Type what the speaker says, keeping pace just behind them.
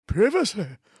Previously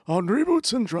on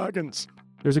Reboots and Dragons.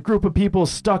 There's a group of people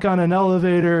stuck on an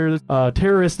elevator. A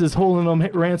terrorist is holding them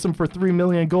ransom for 3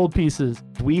 million gold pieces.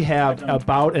 We have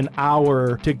about an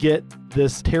hour to get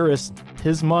this terrorist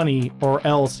his money, or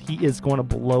else he is going to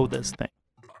blow this thing.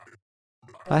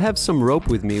 I have some rope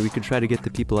with me. We could try to get the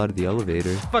people out of the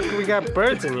elevator. Fuck, we got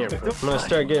birds in here. I'm gonna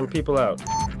start getting people out.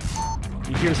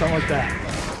 You hear something like that?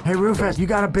 Hey Rufus, you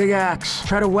got a big axe.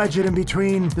 Try to wedge it in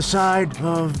between the side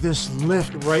of this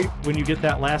lift. Right when you get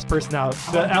that last person out,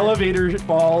 the elevator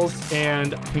falls,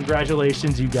 and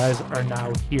congratulations, you guys are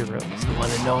now heroes. You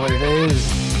wanna know what it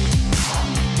is?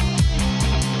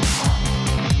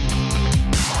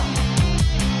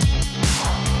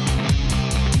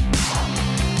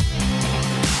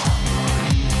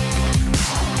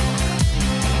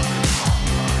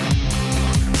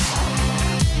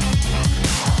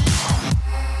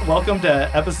 Welcome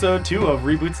to episode 2 of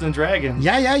Reboots and Dragons.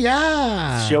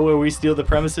 Yeah. Show where we steal the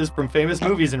premises from famous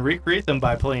movies and recreate them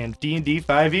by playing D&D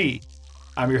 5e.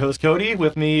 I'm your host, Cody.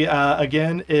 With me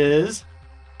again is...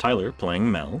 Tyler playing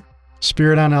Mel.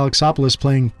 Spiridon Alexopoulos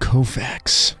playing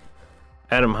Kovacs.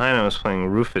 Adam Heine was playing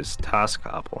Rufus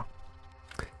Toskopple.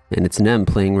 And it's Nem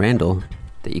playing Randall,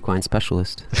 the equine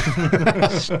specialist.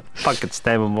 Fucking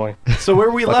stable boy. So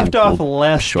where we left off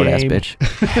last short-ass game, bitch.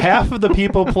 half of the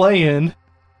people playing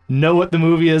know what the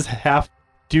movie is, half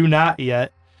do not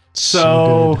yet.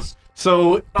 So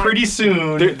pretty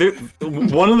soon...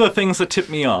 One of the things that tipped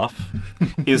me off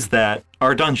is that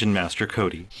our dungeon master,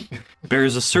 Cody,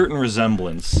 bears a certain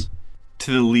resemblance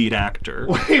to the lead actor.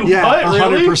 Wait, Yeah, what?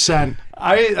 Really? 100%.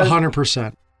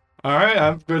 100%. All right,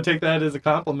 I'm going to take that as a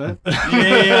compliment.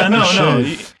 Yeah,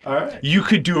 no. All right. You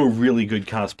could do a really good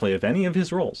cosplay of any of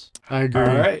his roles. I agree. All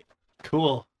right,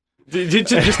 cool. Just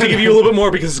to give you a little bit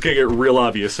more, because it's going to get real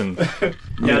obvious in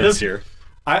minutes here.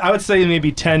 I would say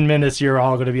maybe 10 minutes, you're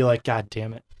all going to be like, God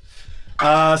damn it.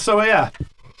 So yeah.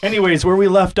 Anyways, where we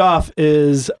left off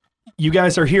is you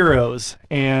guys are heroes,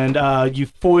 and you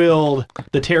foiled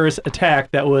the terrorist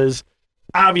attack that was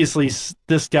obviously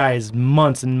this guy's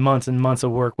months and months and months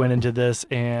of work went into this,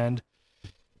 and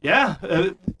yeah,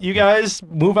 you guys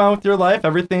move on with your life.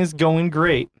 Everything's going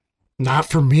great. Not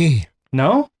for me.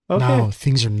 No? Okay. No,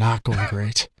 things are not going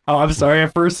great. Oh, I'm sorry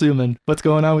for assuming. What's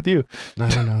going on with you? I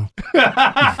don't know.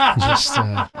 Just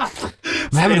I'm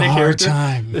having a hard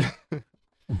time.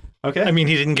 Okay. I mean,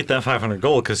 he didn't get that 500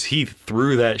 gold because he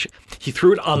threw that. He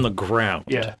threw it on the ground.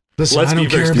 Yeah. Listen, Let's I don't be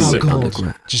very care about specific.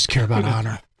 gold. Just care about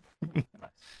honor.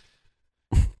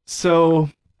 So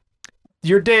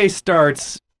your day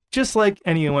starts just like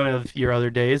any one of your other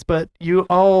days, but you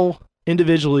all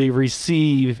individually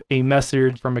receive a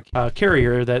message from a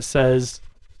carrier that says,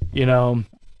 you know,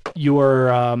 you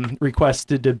are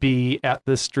requested to be at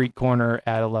this street corner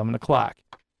at 11 o'clock.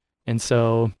 And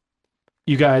so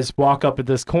you guys walk up at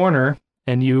this corner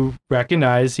and you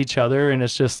recognize each other, and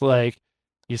it's just like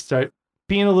you start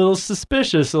being a little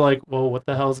suspicious. So like, well, what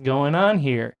the hell's going on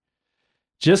here?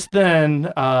 Just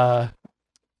then,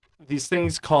 these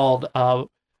things called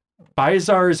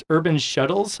Bizarre's Urban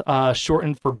Shuttles,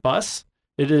 shortened for bus.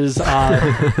 It is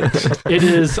it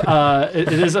is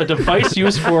a device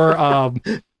used for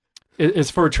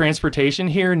it's for transportation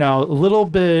here. Now, a little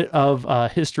bit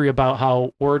of history about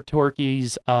how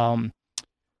Ortorky's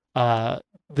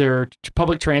their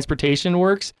public transportation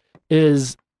works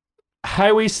is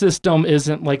highway system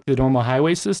isn't like the normal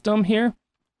highway system here.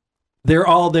 They're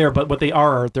all there, but what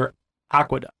they're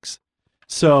aqueducts.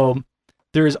 So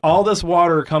there's all this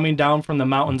water coming down from the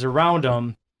mountains around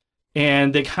them,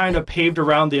 and they kind of paved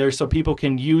around there so people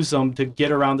can use them to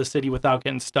get around the city without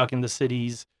getting stuck in the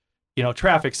city's,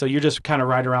 traffic. So you just kind of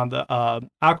ride around the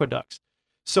aqueducts.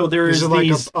 So there's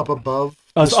these up above.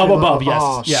 Up above, yes.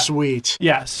 Oh, yeah. Sweet.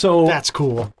 Yeah. So That's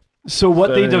cool. So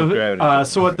what Gravity.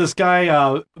 so what this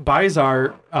guy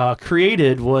Bizarre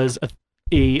created was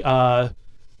a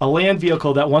land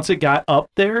vehicle that once it got up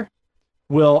there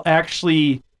will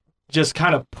actually just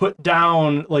kind of put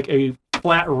down like a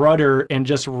flat rudder and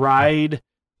just ride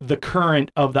the current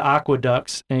of the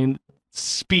aqueducts and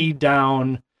speed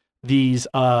down these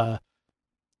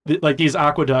these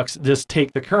aqueducts just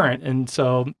take the current, and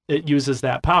so it uses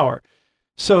that power.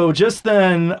 So just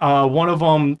then one of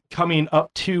them coming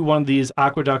up to one of these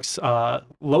aqueducts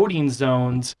loading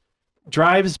zones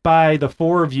drives by the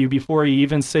four of you before you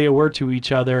even say a word to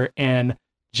each other and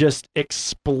just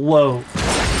explodes.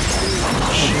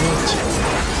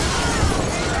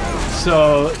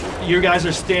 So you guys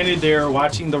are standing there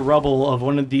watching the rubble of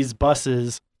one of these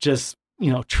buses just,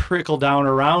 trickle down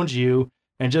around you.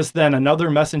 And just then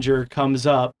another messenger comes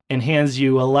up and hands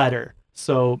you a letter.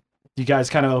 So you guys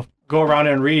kind of go around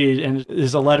and read, and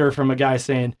there's a letter from a guy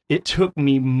saying, "It took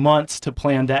me months to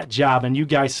plan that job, and you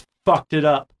guys fucked it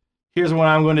up. Here's what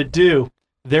I'm going to do.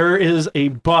 There is a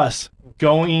bus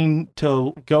going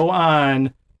to go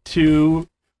on to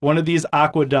one of these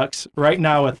aqueducts right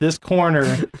now at this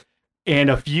corner, and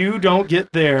if you don't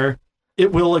get there,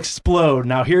 it will explode.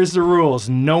 Now, here's the rules.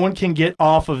 No one can get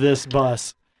off of this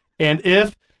bus, and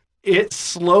if it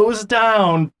slows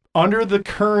down under the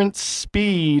current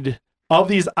speed of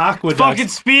these aqueducts..." Fucking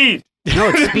speed! No,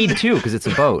 it's speed too, because it's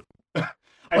a boat.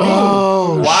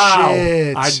 Oh, wow.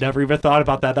 shit. I never even thought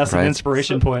about that. That's an Right.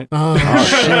 inspiration point. Oh,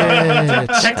 shit.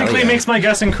 Technically, it makes my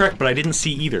guess incorrect, but I didn't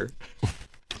see either.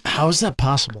 How is that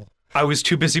possible? I was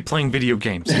too busy playing video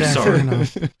games. Yeah, fair Sorry.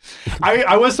 enough.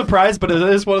 I was surprised, but it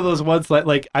is one of those ones that,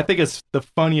 like, I think it's the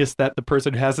funniest that the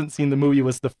person who hasn't seen the movie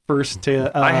was the first to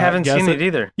I haven't guess seen it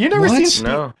either. You never What? seen Speed?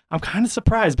 No. I'm kind of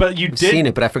surprised, but you I've did. seen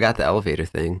it, but I forgot the elevator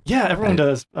thing. Yeah, everyone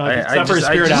does. I Except for just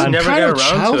Spirit on. never What kind got of around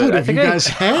to childhood it. I have you think guys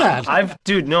had?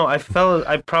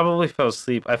 I probably fell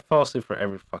asleep. I fall asleep for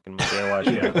every fucking movie I watch.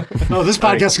 Yeah. Oh, this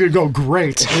podcast is going to go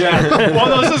great. Yeah. Well,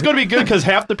 no, this is going to be good because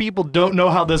half the people don't know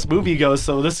how this movie goes,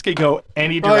 so this could go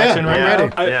any Oh, yeah, direction right I'm now.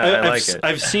 ready. I I've, like it.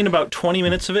 I've seen about 20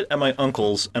 minutes of it at my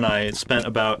uncle's, and I spent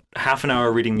about half an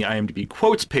hour reading the IMDb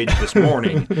quotes page this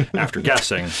morning after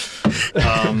guessing.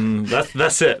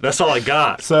 That's it. That's all I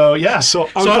got. So, yeah. So,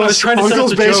 I was trying to set up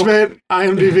Uncle's the joke. Basement,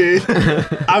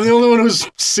 IMDb. I'm the only one who's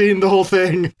seen the whole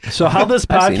thing. So how this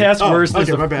I've seen it. podcast Oh, works,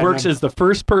 okay, my bad, works man. is the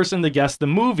first person to guess the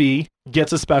movie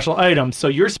gets a special item. So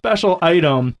your special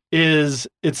item is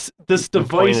it's this I'm device.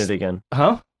 pointed again.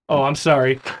 Huh? Oh, I'm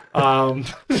sorry.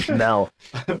 Mel.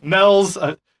 Mel's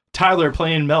Tyler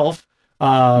playing Melf.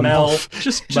 Mel.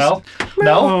 Just Mel.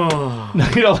 Mel. Oh.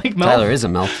 You don't like Mel? Tyler is a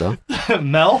MILF, though.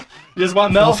 Mel. You just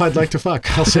want Mel? Elf, I'd like to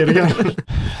fuck. I'll say it again.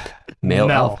 Male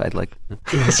Mel. elf, I'd like.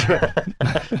 That's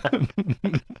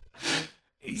right.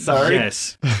 Sorry.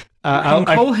 Yes. You I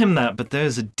can call him that, but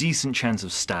there's a decent chance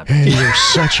of stabbing. Hey, you're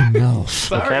such a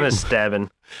MILF. I'm kind of stabbing.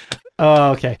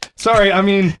 Oh, okay. Sorry. I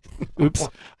mean, oops.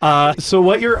 So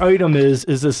what your item is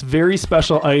this very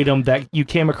special item that you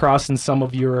came across in some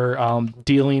of your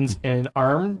dealings in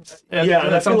arms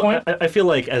at some point? I feel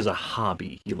like as a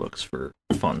hobby, he looks for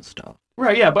fun stuff.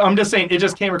 Right, yeah. But I'm just saying, it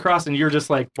just came across and you're just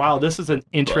like, wow, this is an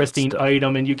interesting stuff.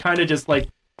 item. And you kind of just like,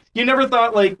 you never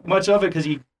thought like much of it because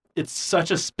it's such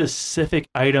a specific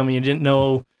item and you didn't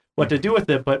know what to do with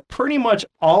it. But pretty much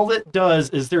all it does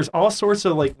is there's all sorts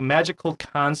of like magical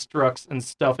constructs and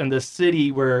stuff in the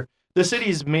city where the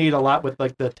city's made a lot with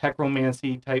like the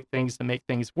techromancy type things to make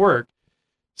things work.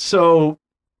 So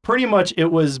pretty much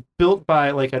it was built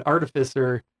by like an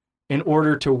artificer in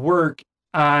order to work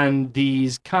on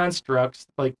these constructs,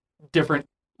 like different,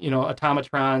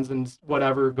 automatrons and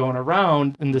whatever going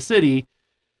around in the city.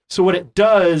 So what it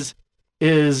does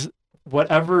is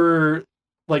whatever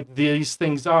like these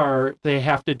things are, they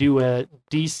have to do a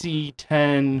DC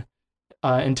 10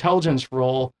 intelligence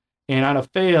roll, and on a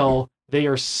fail, they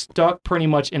are stuck pretty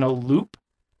much in a loop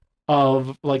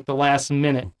of like the last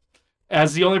minute.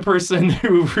 As the only person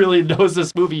who really knows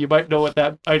this movie, you might know what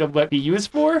that item might be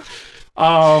used for.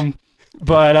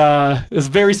 But it's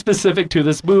very specific to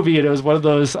this movie, and it was one of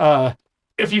those,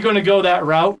 if you're going to go that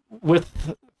route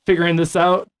with figuring this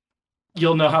out,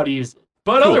 you'll know how to use it.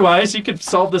 But Cool. otherwise, you could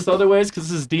solve this other ways because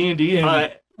this is D&D,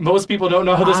 and most people don't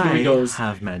know how this movie goes. I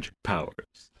have magic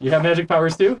powers. You have magic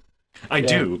powers too? I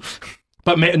do.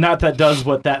 But not that does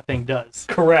what that thing does.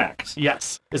 Correct.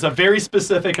 Yes. It's a very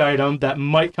specific item that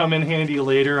might come in handy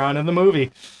later on in the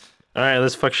movie. All right,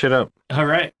 let's fuck shit up. All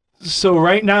right. So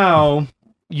right now,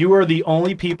 you are the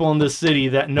only people in the city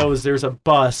that knows there's a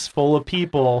bus full of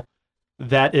people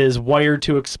that is wired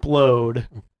to explode.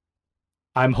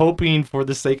 I'm hoping for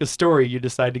the sake of story, you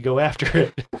decide to go after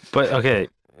it. But okay,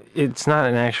 it's not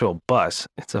an actual bus.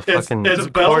 It's a fucking it's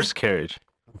bells- horse carriage.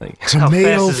 Like,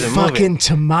 Tomato is it fucking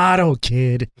tomato,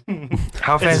 kid.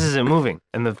 How fast is it moving?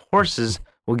 And the horses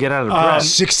will get out of breath.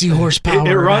 60 horsepower.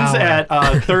 It runs an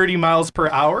hour. at 30 miles per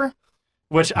hour,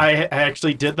 which I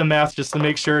actually did the math just to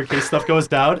make sure in case stuff goes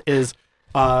down. It's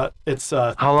How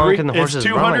long can the horses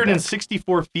It's run like that?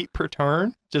 264 feet per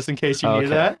turn, just in case you Oh, need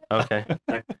that. Okay.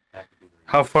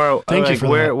 How far? Thank you like, for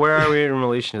where that. where are we in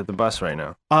relation to the bus right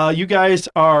now? You guys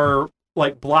are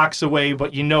like blocks away, but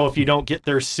if you don't get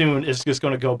there soon, it's just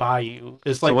going to go by you.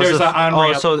 It's like what's there's the an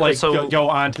on-ramp, so- go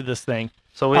onto this thing.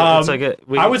 So it's like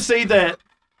I would say that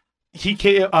he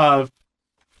came.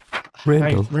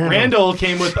 Randall. Randall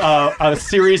came with a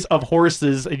series of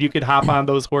horses, and you could hop on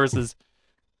those horses.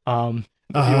 If you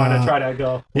want to try to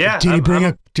go. yeah. Did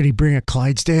he bring a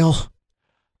Clydesdale?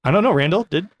 I don't know, Randall.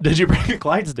 Did you bring a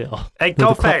Clydesdale? Hey, No,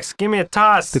 the Koufax, give me a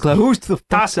toss. Who's the fuck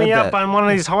Toss said me up that? on one of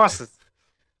these horses.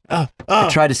 I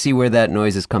try to see where that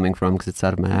noise is coming from because it's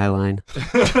out of my eye line.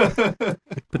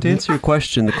 But to answer your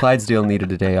question, the Clydesdale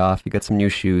needed a day off. He got some new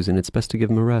shoes, and it's best to give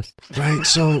him a rest. Right,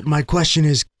 so my question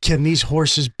is, can these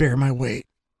horses bear my weight?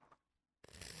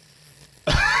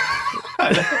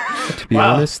 To be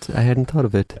Wow. honest, I hadn't thought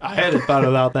of it. I hadn't thought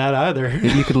about that either. Maybe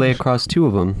you could lay across 2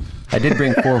 of them. I did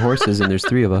bring 4 horses, and there's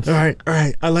 3 of us. All right.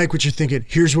 I like what you're thinking.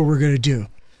 Here's what we're going to do.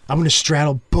 I'm going to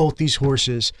straddle both these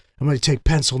horses. I'm going to take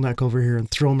Pencil Neck over here and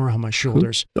throw him around my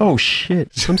shoulders. Oh,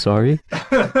 shit. I'm sorry.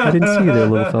 I didn't see you there,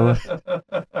 little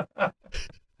fella.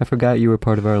 I forgot you were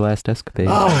part of our last escapade.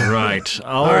 Oh, Right.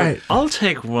 All right. I'll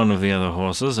take one of the other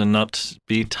horses and not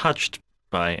be touched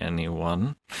by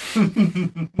anyone.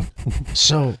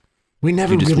 so we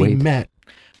never You just really wait. met.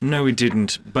 No, we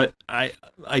didn't. But I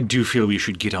do feel we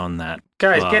should get on that.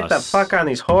 Guys, get the bus. fuck on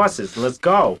these horses. Let's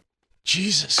go.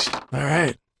 Jesus. All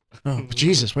right. Oh,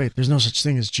 Jesus. Wait, there's no such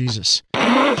thing as Jesus.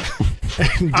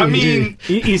 I mean,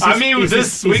 Is I mean,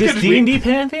 this we could D&D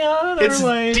Pantheon? Or it's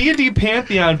like... D&D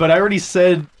Pantheon, but I already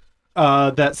said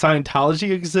that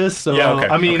Scientology exists. So Yeah, okay,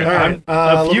 I mean, okay.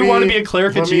 if you want to be a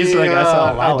cleric of Jesus, I guess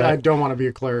I'll allow I it. don't want to be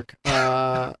a cleric.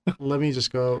 Let me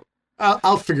just go.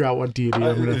 I'll figure out what deity I'm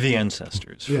gonna. the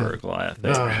ancestors Yeah. for Goliath. They,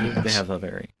 yes. they have a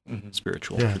very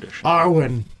spiritual Yeah. tradition.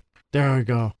 Arwen. There we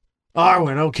go.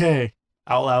 Arwen. Okay.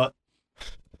 I'll allow it.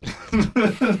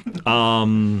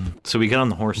 So we get on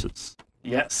the horses.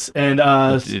 Yes, and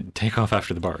Take off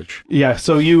after the barge. yeah.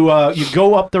 So you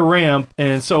go up the ramp,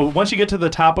 and so once you get to the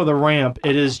top of the ramp,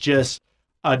 it is just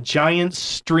a giant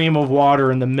stream of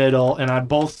water in the middle, and on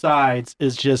both sides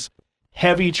is just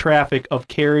heavy traffic of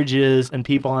carriages and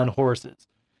people on horses.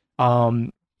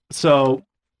 So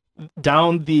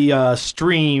down the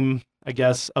stream, I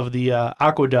guess, of the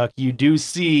aqueduct, you do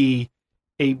see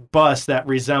a bus that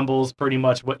resembles pretty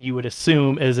much what you would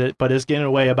assume is it, but it's getting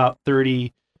away about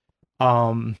 30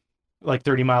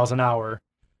 miles an hour.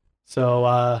 So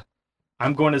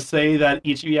I'm going to say that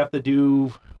each of you have to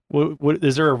do what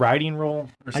is there a riding roll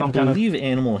or some kind of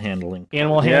animal handling.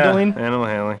 animal handling? Yeah, animal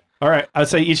handling. All right, I'd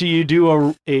say each of you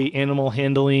do a animal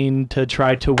handling to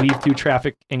try to weave through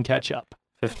traffic and catch up.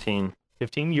 15.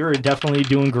 15, you're definitely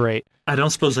doing great. I don't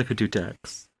suppose I could do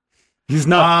Dex. He's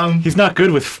not. He's not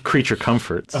good with creature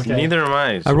comforts. Okay. Neither am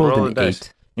I. I So rolled roll an the dice.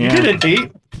 8. You Yeah. did an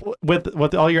 8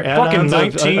 with all your add-ons. Fucking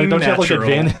 19 don't you have like natural.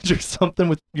 advantage or something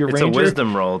with your It's ranger? a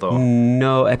wisdom roll, though.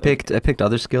 No, I picked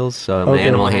other skills, so my Okay.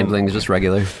 animal handling is just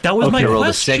regular. That was my I question. rolled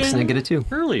a 6 and I get a 2.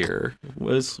 Earlier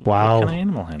was Wow. What kind of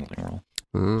animal handling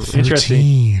roll?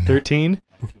 Interesting. 13?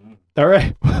 All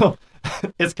right. Well,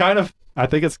 it's kind of, I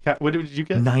think it's, what did you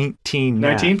get? 19.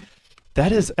 19?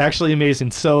 That is actually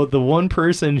amazing. So the one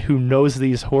person who knows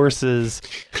these horses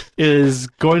is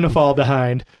going to fall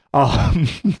behind.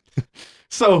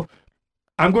 So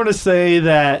I'm going to say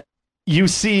that you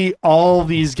see all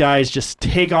these guys just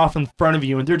take off in front of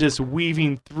you and they're just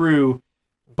weaving through,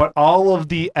 but all of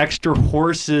the extra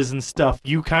horses and stuff,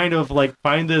 you kind of like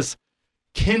find this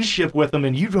kinship with them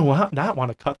and you do not want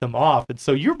to cut them off. And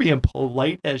so you're being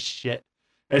polite as shit.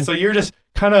 And so you're just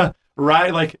kind of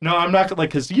like, no, I'm not like,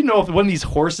 because you know, if when these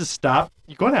horses stop,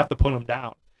 you're going to have to put them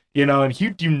down, you know, and you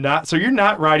do not, so you're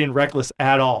not riding reckless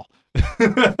at all.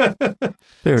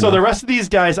 Fair So enough. the rest of these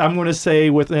guys, I'm going to say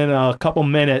within a couple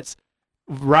minutes,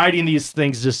 riding these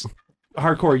things just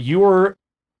hardcore. You are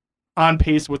on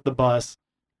pace with the bus,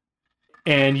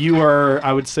 and you are,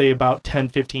 I would say, about 10,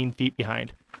 15 feet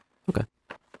behind. Okay.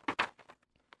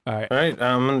 All right. All right,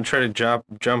 I'm gonna try to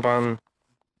jump onto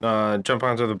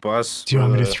the bus. Do you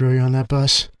want me to throw you on that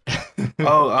bus?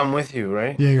 Oh, I'm with you,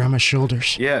 right? Yeah, you're on my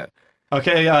shoulders. Yeah.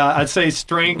 Okay, I'd say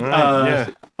strength.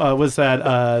 Right, Was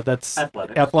that? That's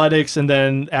athletics, and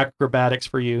then acrobatics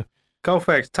for you.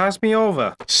 Koufax, toss me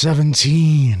over.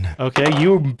 17. Okay,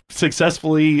 you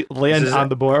successfully land This is- on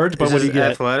the board, but Is what do this you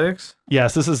get? Athletics?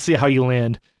 Yes, this is see how you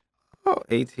land. Oh,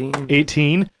 18.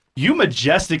 18. You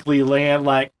majestically land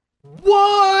like,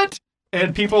 what?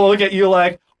 And people look at you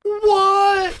like,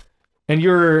 what? And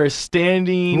you're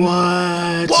standing.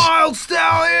 What? Wild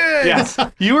stallion! Yes.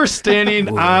 You were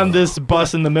standing on this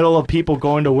bus in the middle of people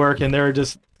going to work, and they're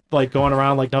just like going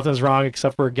around like nothing's wrong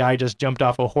except for a guy just jumped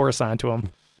off a horse onto him.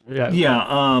 Yeah.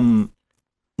 Yeah,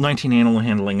 19 animal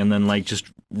handling, and then like just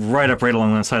right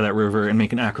along that side of that river and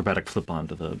make an acrobatic flip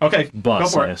onto the Okay. bus,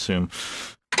 go for I it. assume.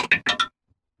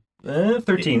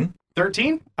 13.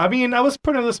 13? I mean, I was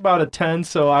putting this about a 10,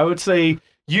 so I would say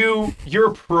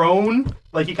you're prone,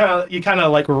 like you kind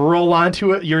of like roll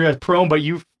onto it. You're prone, but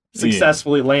you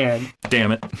successfully land.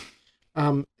 Damn it.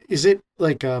 Is it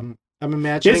like I'm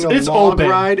imagining It's a log open.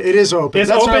 ride. It is open. It's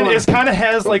That's what I open. want- It's kind of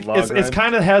has like log it's ride.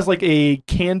 kind of has like a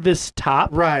canvas top,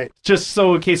 right. just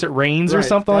so in case it rains or Right,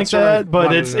 something like that's what I that. But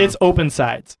wanted to know. it's open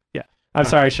sides. Yeah. I'm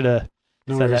sorry. I should have.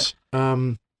 No said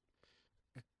worries.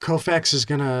 Koufax is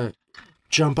gonna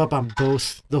jump up on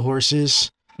both the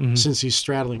horses since he's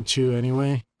straddling two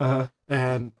anyway. Uh-huh.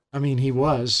 And I mean, he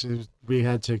was. We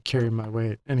had to carry my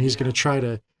weight, and he's gonna try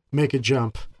to make a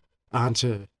jump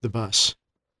onto the bus.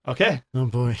 Okay. Oh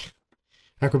boy,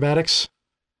 acrobatics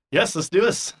Yes. Let's do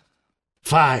this.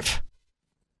 5.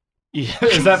 Yeah,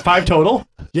 is that 5 total?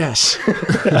 Yes.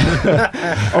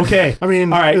 Okay. I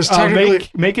mean, All right. it's technically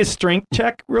Make a strength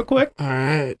check real quick. all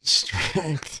right.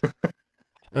 Strength.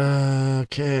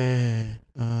 Okay.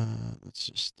 Let's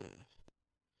just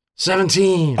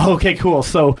 17. Okay. Cool.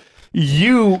 So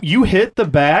you hit the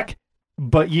back,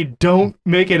 but you don't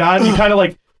make it on. You kind of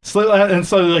like slip, and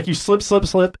so like you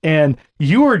slip, and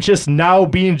you are just now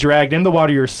being dragged in the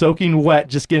water. You're soaking wet,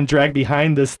 just getting dragged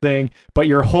behind this thing, but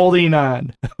you're holding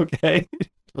on. Okay.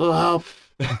 Little help.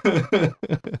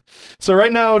 So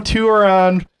right now, 2 are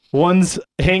on, 1's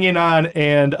hanging on,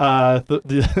 and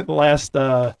the last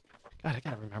God, I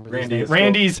gotta remember this name.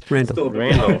 Randy's Randall.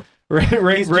 Randall.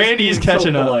 Randy's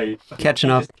catching up. Catching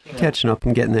up.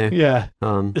 I'm getting there. Yeah.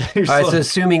 All You're right, slow. so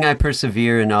assuming I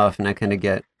persevere enough and I kind of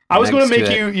get. I was going to next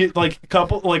make it. you like a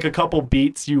couple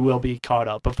beats. You will be caught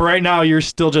up, but for right now, you're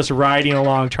still just riding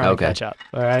along, trying Okay. to catch up.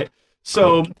 All right.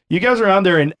 So you guys are on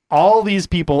there, and all these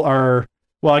people are.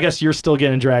 Well, I guess you're still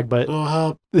getting dragged, but Little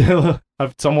help.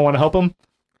 if someone want to help him?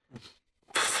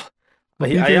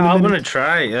 I'm gonna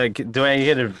try. Like, do I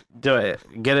get a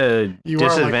You disadvantage?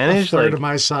 are like a third Like, of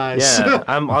my size. yeah,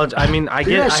 I mean, I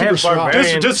You are have super strong.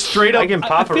 barbarian. Just straight up. I can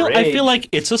pop a I rage. feel like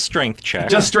it's a strength check.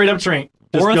 Just straight up strength.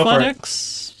 Just or go for it.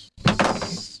 athletics.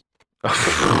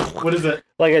 What is it?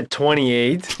 like a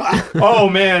 28. Oh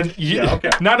man! Yeah,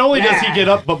 okay. Not only does he get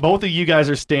up, but both of you guys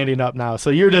are standing up now. So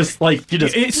you're just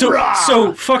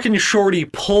So fucking Shorty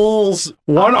pulls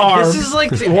one arm. This is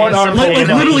like One arm like holding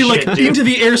on. literally like shit, dude. into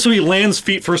the air, so he lands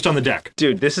feet first on the deck.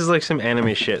 Dude, this is like some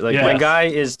anime shit. Like Yeah. my guy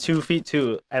is 2 feet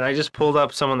 2, and I just pulled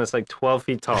up someone that's like 12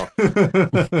 feet tall.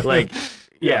 Like,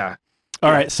 yeah. All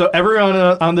right, so everyone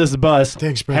on this bus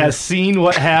Thanks, brother. has seen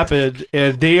what happened,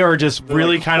 and they are just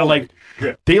really kind of like,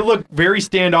 they look very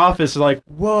standoffish, like,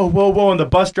 whoa, whoa, whoa, and the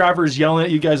bus driver is yelling at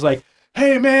you guys like,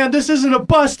 hey, man, this isn't a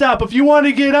bus stop. If you want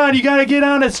to get on, you got to get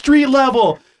on at street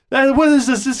level. What is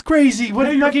this? This is crazy. What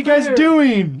are you guys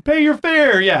doing? Pay your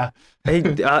fare. Yeah. Hey,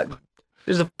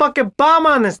 there's a fucking bomb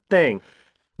on this thing.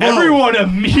 Everyone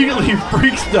immediately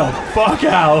freaks the fuck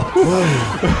out.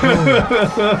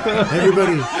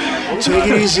 Everybody, take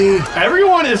it easy.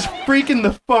 Everyone is freaking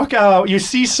the fuck out. You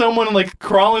see someone like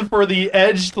crawling for the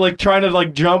edge, like trying to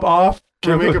like jump off.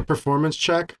 Can I make a performance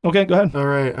check? Okay, go ahead. All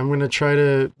right, I'm gonna try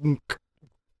to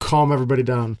calm everybody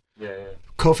down. Yeah.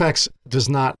 Koufax does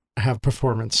not have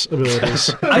performance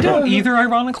abilities. I don't either,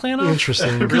 ironically enough.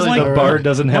 Interesting. Because, Really, like, the bard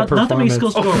doesn't have Not that many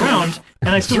performance. skills to go around, and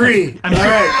I still 3. I'm All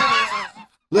right.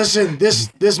 Listen,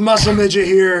 this muscle midget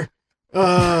here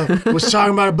was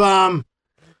talking about a bomb.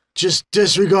 Just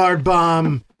disregard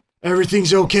bomb.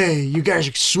 Everything's okay. You guys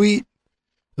are sweet.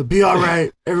 It'll be all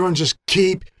right. Everyone just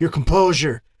keep your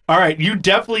composure. All right, you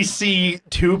definitely see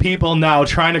 2 people now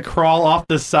trying to crawl off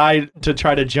the side to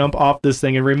try to jump off this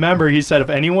thing. And remember, he said if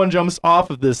anyone jumps off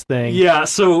of this thing, Yeah,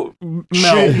 so Mel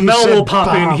Shit, he will said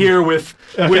pop in bomb. here with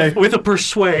Okay. with a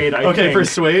persuade. I okay, think.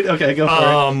 persuade. Okay, go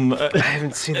for it. I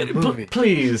haven't seen the movie.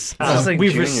 Please, This is like we've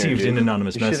Junior, received dude. an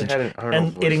anonymous You should've message, had an Arnold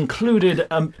and voice. it included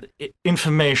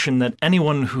information that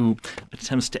anyone who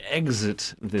attempts to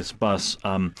exit this bus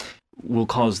will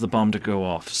cause the bomb to go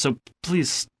off. So please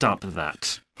stop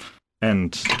that.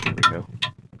 And There we go.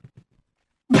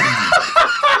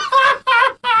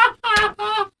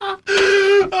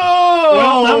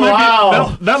 Oh, that might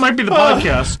wow. that might be the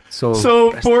podcast. So,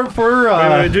 So for Do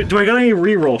I got any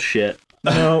reroll shit?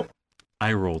 No.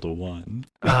 I rolled a 1.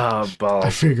 Oh, I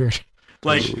balls. figured.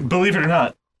 Like, believe it or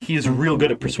not, he is real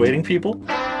good at persuading people.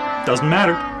 Doesn't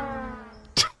matter.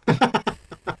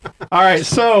 all right,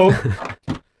 so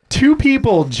 2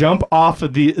 people jump off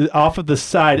of the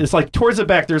side. It's like towards the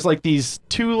back. There's like these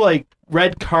 2 like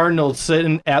red cardinals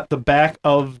sitting at the back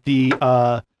of the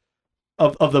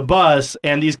of the bus,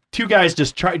 and these 2 guys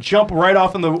just jump right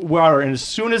off in the water. And as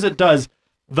soon as it does,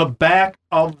 the back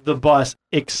of the bus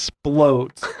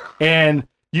explodes, and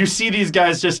you see these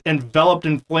guys just enveloped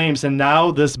in flames. And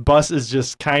now this bus is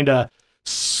just kind of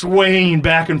swaying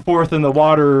back and forth in the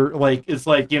water, like it's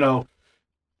like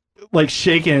like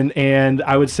shaken. And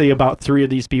I would say about 3 of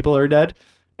these people are dead.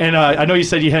 And I know you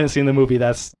said you hadn't seen the movie.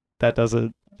 That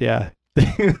doesn't. Yeah,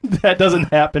 That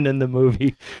doesn't happen in the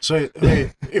movie. So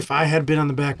hey, if I had been on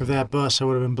the back of that bus, I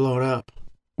would have been blown up.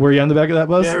 Were you on the back of that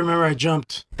bus? Yeah, I remember I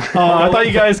jumped. Oh, I thought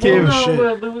you guys came.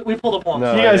 We pulled up on.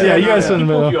 No, You guys, you guys in the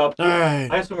middle. you up. All right.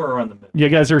 I assume we're around the middle. You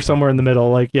guys are somewhere in the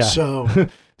middle, like yeah. So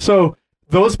So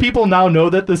those people now know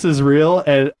that this is real,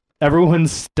 and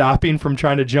everyone's stopping from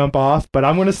trying to jump off. But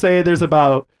I'm going to say there's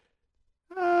about,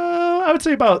 I would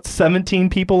say about 17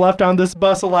 people left on this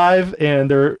bus alive, and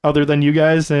they're other than you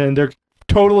guys, and they're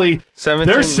totally 17.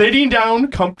 they're sitting down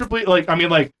comfortably, like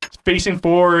facing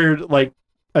forward, like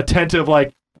attentive,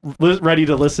 like ready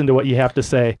to listen to what you have to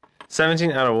say.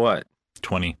 17 out of what?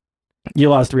 20. You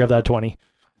lost 3 of that 20.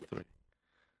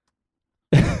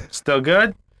 Still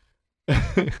good?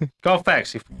 Go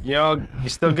facts. You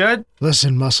still good?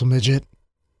 listen, muscle midget.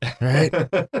 Right?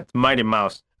 Mighty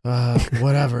Mouse.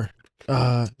 Whatever.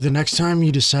 The next time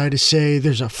you decide to say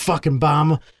there's a fucking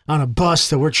bomb on a bus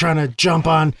that we're trying to jump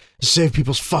on to save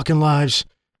people's fucking lives,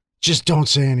 just don't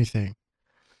say anything.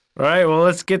 All right, well,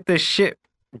 let's get this shit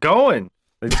going.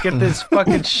 Let's get this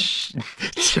fucking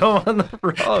show on the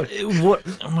road.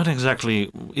 What exactly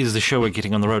is the show we're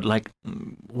getting on the road? Like,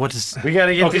 what is? We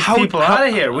gotta get these people out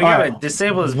of here. We gotta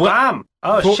disable this bomb.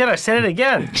 Oh shit! I said it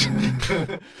again.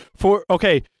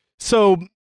 Okay, so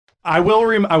I will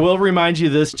remind you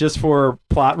this just for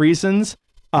plot reasons.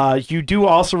 You do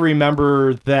also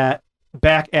remember that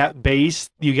back at base,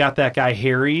 you got that guy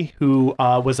Harry who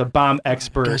was a bomb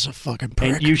expert. Guy's a fucking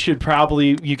prick. And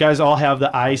you guys all have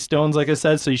the eye stones, like I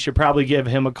said, so you should probably give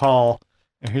him a call.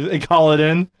 Call it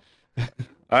in.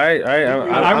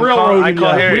 I'm real call, rogue, I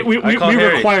call yeah. Harry. We I call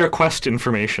Harry. require quest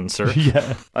information, sir.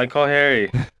 Yeah. I call Harry.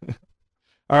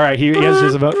 All right. He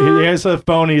answers the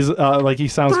phone. He's like he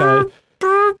sounds kind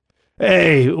of.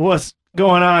 Hey, what's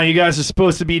going on? You guys are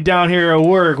supposed to be down here at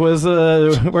work.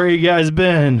 Where you guys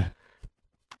been?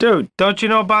 Dude, don't you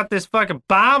know about this fucking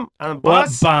bomb on the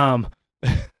bus? What bomb?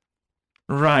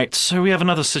 Right. So we have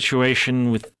another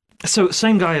situation with. So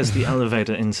same guy as the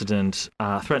elevator incident,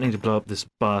 threatening to blow up this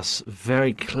bus.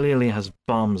 Very clearly has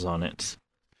bombs on it.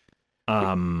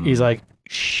 He's like,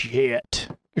 shit.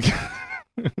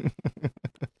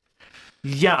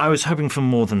 Yeah, I was hoping for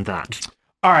more than that.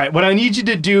 All right, what I need you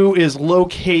to do is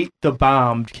locate the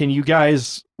bomb. Can you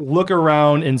guys look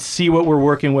around and see what we're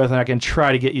working with, and I can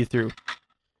try to get you through?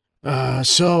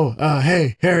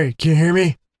 Hey, Harry, can you hear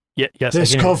me? Yes. This I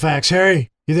is can hear you. Koufax.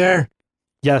 Harry, you there?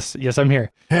 Yes, I'm here.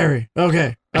 Harry,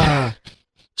 okay.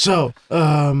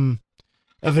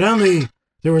 Evidently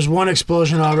there was one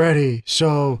explosion already,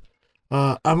 so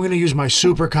I'm gonna use my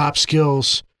super cop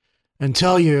skills and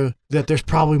tell you that there's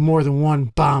probably more than one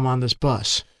bomb on this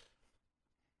bus.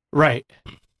 Right.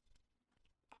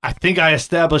 I think I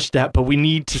established that, but we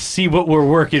need to see what we're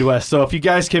working with. So if you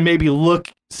guys can maybe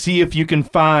see if you can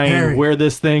find Harry. where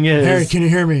this thing is. Harry, can you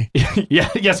hear me?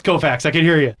 Yes, Koufax, I can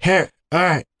hear you. Harry, all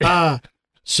right.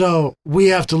 So we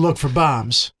have to look for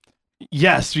bombs.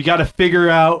 Yes, we got to figure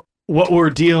out what we're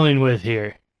dealing with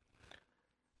here.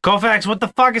 Koufax, what the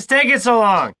fuck is taking so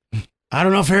long? I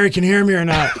don't know if Harry can hear me or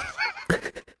not.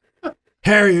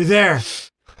 Harry, you there?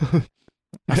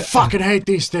 I fucking hate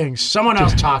these things. Someone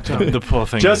else talk to him. The poor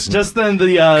thing. Just then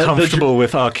comfortable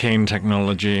with arcane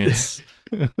technology.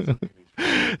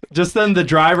 Just then the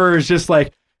driver is just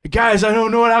like, guys, I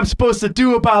don't know what I'm supposed to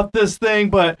do about this thing,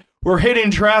 but we're hitting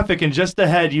traffic, and just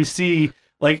ahead you see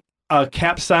like a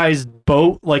capsized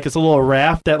boat, like it's a little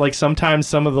raft that like sometimes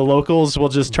some of the locals will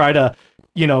just try to,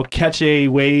 catch a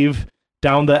wave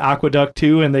down the aqueduct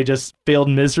too, and they just failed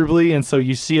miserably, and so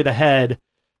you see it ahead.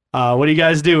 What do you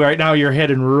guys do? Right now you're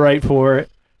heading right for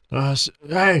it.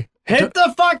 Hey. Hit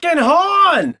the fucking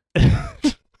horn!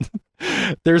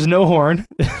 There's no horn.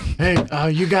 Hey,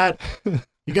 you got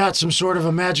some sort of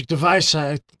a magic device,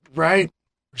 right?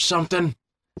 Or something?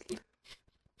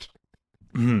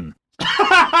 Hmm.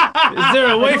 Is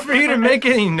there a way for you to make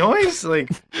any noise? Like,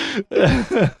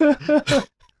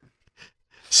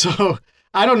 So,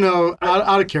 I don't know,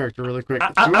 out of character really quick.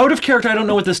 Out of character, I don't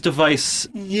know what this device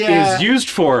is used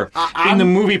for in the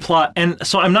movie plot, and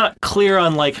so I'm not clear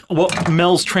on like what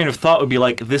Mel's train of thought would be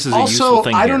like. This is a useful Also,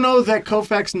 thing. I here. don't know that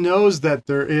Koufax knows that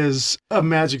there is a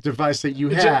magic device that you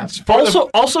have.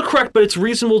 Also correct, but it's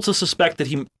reasonable to suspect that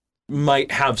he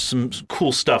might have some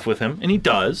cool stuff with him, and he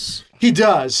does. He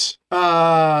does.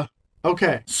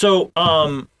 Okay. So,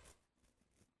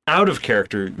 out of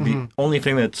character, the only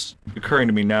thing that's occurring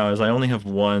to me now is I only have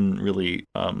one really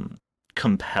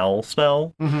compel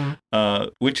spell,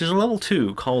 which is a level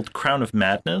 2 called Crown of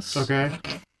Madness. Okay.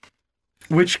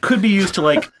 Which could be used to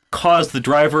like cause the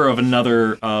driver of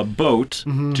another boat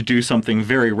to do something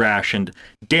very rash and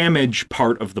damage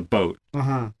part of the boat.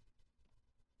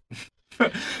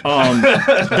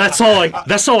 That's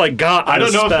all I got. I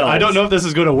don't know if this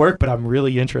is going to work, but I'm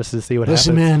really interested to see what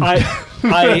Listen, happens.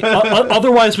 man.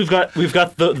 Otherwise, we've got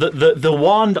the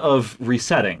wand of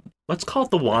resetting. Let's call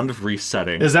it the wand of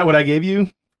resetting. Is that what I gave you?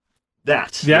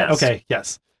 That? Yeah. Yes. Okay.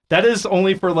 Yes. That is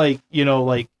only for like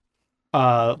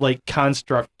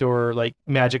construct or like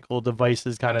magical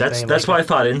devices kind of thing. That's like, why I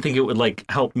thought. I didn't think it would like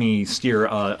help me steer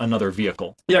another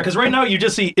vehicle. Yeah, because right now you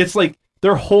just see it's like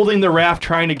they're holding the raft,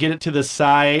 trying to get it to the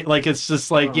side. Like it's just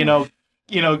like trying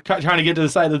to get to the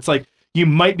side. It's like you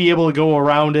might be able to go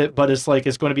around it, but it's like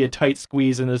it's going to be a tight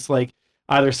squeeze, and it's like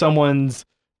either someone's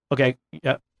okay.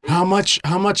 Yeah. How much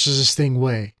does this thing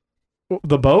weigh?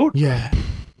 The boat? Yeah.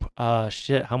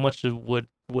 Shit. How much it would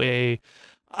weigh?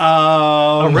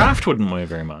 A raft wouldn't weigh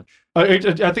very much. I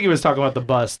think he was talking about the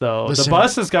bus, though. Listen, the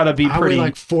bus has got to be I pretty. weigh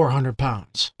like 400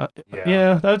 pounds.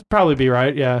 Yeah, that'd probably be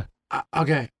right. Yeah.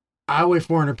 Okay. I weigh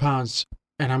 400 pounds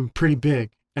and I'm pretty big.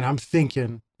 And I'm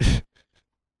thinking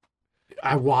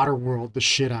I water world the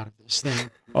shit out of this thing.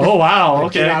 Oh, wow. Like,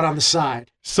 Okay. Get out on the side.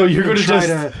 So you're going to try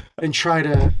just. try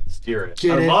to Steer it.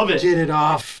 get I love it. Get it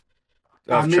off.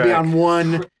 Maybe track. on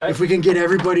one. If we can get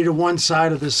everybody to one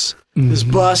side of this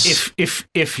bus.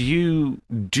 If you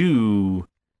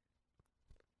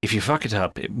fuck it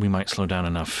up, we might slow down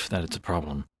enough that it's a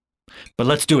problem. But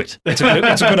let's do it. It's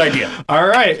a good idea. All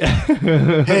right.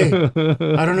 Hey,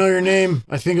 I don't know your name.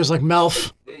 I think it was like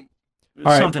Melf.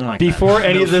 All right, Something like before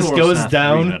that. any of this goes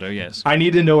down, Yes. I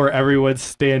need to know where everyone's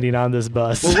standing on this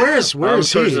bus. Well, where is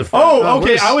towards he? the front. Oh, okay.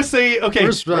 where's- I would say, okay,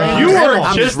 where's, you Randall? were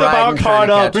I'm just just about riding, caught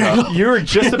trying up. to catch up. You were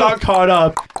just about caught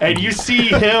up, and you see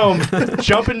him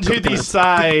jumping to the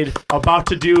side, about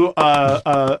to do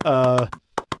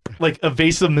like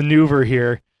evasive maneuver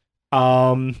here.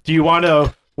 Do you want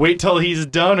to wait till he's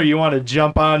done, or you want to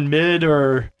jump on mid,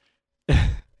 or?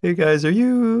 Hey guys,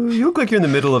 you look like you're in the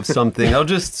middle of something. I'll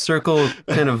just circle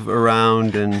kind of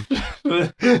around and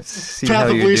see Path how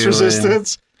of you're least doing.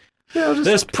 resistance. Yeah, I'll just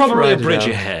There's probably a ride it bridge out.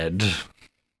 ahead.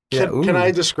 Yeah, Can I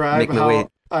ooh. describe Make me how wait.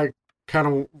 I kind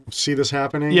of see this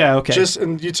happening? Yeah. Okay.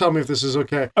 And you tell me if this is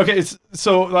okay. Okay.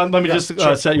 So let me Yeah, just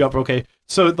sure. set you up. Okay.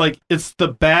 So like it's the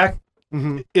back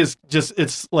Mm-hmm. is just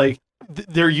it's like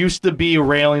there used to be a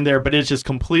railing there, but it's just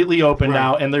completely open Right.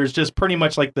 now, and there's just pretty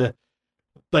much like the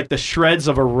shreds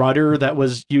of a rudder that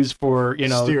was used for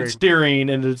steering,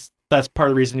 and that's part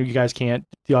of the reason you guys can't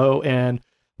go. And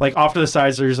like off to the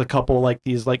sides, there's a couple like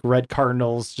these like red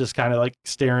cardinals just kind of like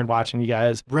staring, watching you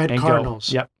guys. Red and cardinals.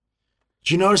 Go. Yep.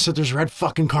 Did you notice that there's red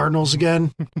fucking cardinals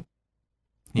again?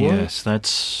 Yes,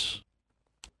 that's.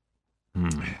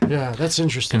 Yeah, that's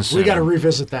interesting. We Consider. got to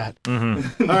revisit that.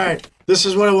 Mm-hmm. All right, this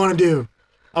is what I want to do.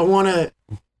 I want to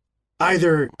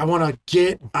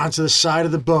get onto the side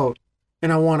of the boat,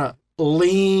 and I want to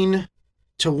lean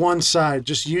to one side,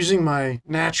 just using my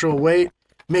natural weight.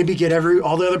 Maybe get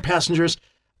all the other passengers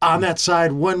on that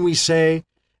side when we say,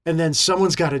 and then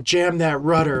someone's got to jam that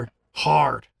rudder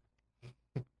hard.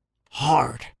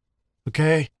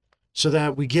 Okay, so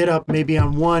that we get up maybe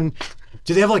on one.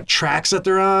 Do they have like tracks that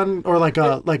they're on, or like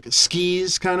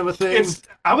skis kind of a thing?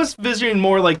 I was visiting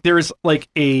more like there's like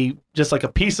a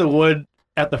piece of wood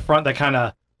at the front that kind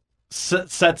of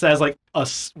sets as like a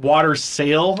water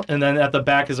sail, and then at the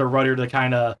back is a rudder to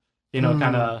kind of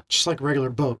just like a regular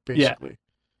boat, basically.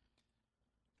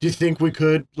 Do you think we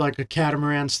could, like a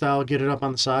catamaran style, get it up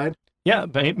on the side? Yeah,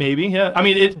 maybe. Yeah, I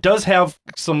mean it does have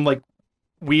some like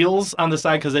wheels on the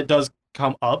side because it does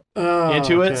come up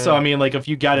into it. Okay. So I mean, like if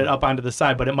you got it up onto the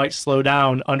side, but it might slow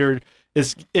down under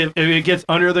this if it gets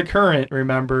under the current.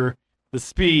 Remember the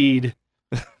speed.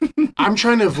 I'm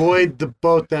trying to avoid the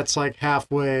boat that's like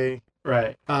halfway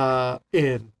Right.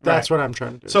 in. That's what I'm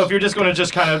trying to do. So if you're just going to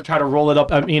just kind of try to roll it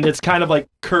up, I mean, it's kind of like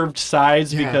curved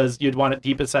sides Yeah. because you'd want it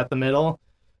deepest at the middle.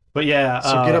 But yeah.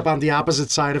 So get up on the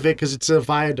opposite side of it because it's a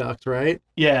viaduct, right?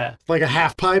 Yeah. Like a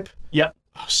half pipe? Yep.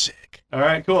 Oh, sick. All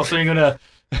right, cool. So you're gonna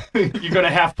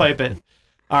half pipe it.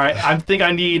 All right. I think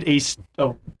I need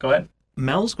go ahead.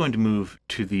 Mel's going to move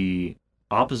to the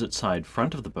opposite side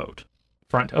front of the boat.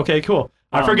 Front. Okay, cool.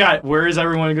 I forgot. Where is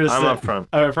everyone going to sit? I'm up front.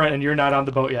 Front, and you're not on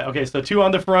the boat yet. Okay, so 2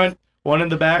 on the front, 1 in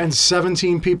the back. And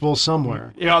 17 people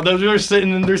somewhere. Yeah, those are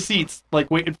sitting in their seats, like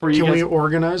waiting for you Can guys. we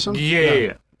organize them?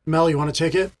 Yeah. Mel, you want to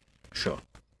take it? Sure.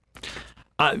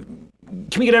 Can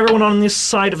we get everyone on this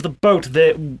side of the boat?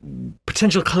 The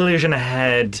potential collision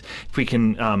ahead. If we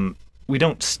can, we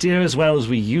don't steer as well as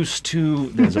we used to.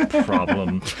 There's a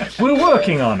problem. We're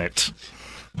working on it.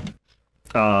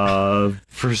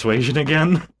 Persuasion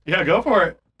again? Yeah, go for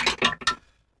it.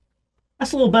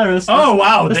 That's a little better. Oh,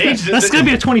 wow. That's gonna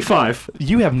be a 25.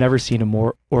 You have never seen a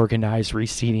more organized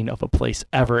reseating of a place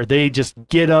ever. They just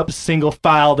get up single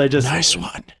file. They just Nice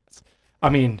one. I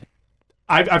mean,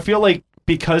 I feel like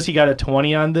because he got a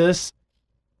 20 on this,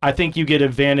 I think you get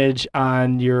advantage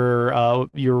on your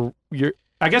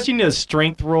I guess you need a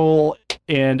strength roll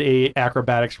and a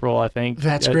acrobatics roll, I think.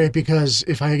 That's great because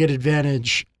if I get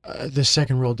advantage, the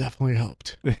second roll definitely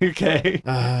helped. Okay.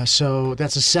 So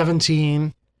that's a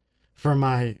 17 for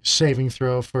my saving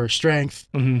throw for strength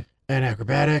Mhm. and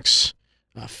acrobatics.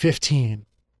 15.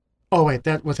 Oh wait,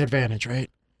 that with advantage, right?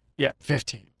 Yeah.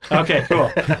 15. Okay,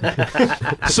 cool.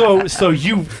 so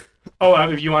you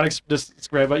if you want to just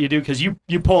describe what you do, because you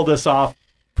pull this off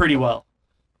pretty well.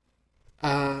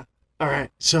 All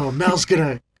right. So Mel's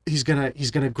he's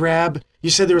gonna grab. You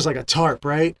said there was like a tarp,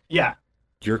 right? Yeah.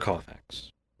 Your Kovacs.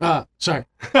 Sorry.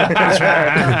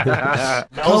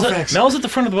 Mel's at the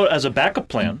front of the boat as a backup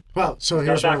plan. Well, so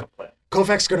here's what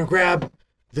Kofak's gonna grab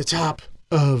the top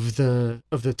of the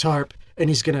tarp, and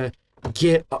he's gonna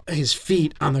get his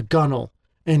feet on the gunnel,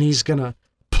 and he's gonna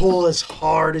pull as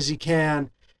hard as he can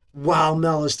while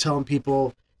Mel is telling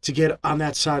people to get on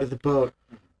that side of the boat,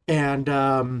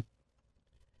 and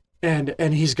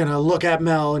he's gonna look at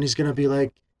Mel, and he's gonna be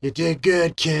like, "You did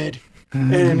good, kid."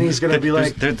 And he's gonna be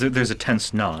like, there's a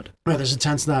tense nod. "Oh, there's a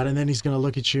tense nod," and then he's gonna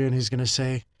look at you, and he's gonna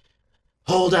say,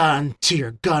 "Hold on to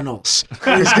your gunnels."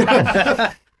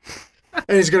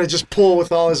 And he's gonna just pull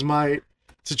with all his might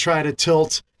to try to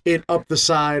tilt it up the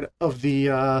side of the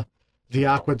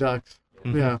aqueduct.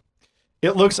 Mm-hmm. Yeah.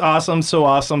 It looks awesome, so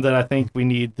awesome that I think we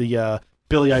need the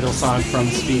Billy Idol song from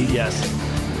Speed. Yes.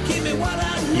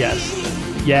 Yes.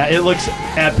 Yeah, it looks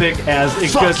epic as it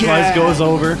Fuck just yeah. goes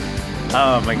over.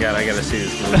 Oh my god, I gotta see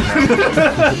this movie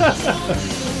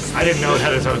now. I didn't know it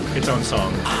had its own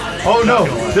song. Oh no,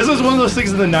 this was one of those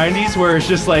things in the 90s where it's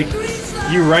just like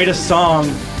you write a song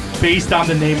based on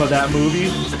the name of that movie.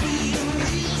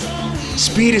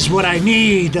 Speed is what I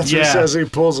need. That's what Yeah. he says. He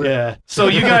pulls it. Yeah. So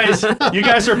you guys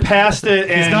are past it,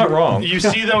 and He's not wrong. You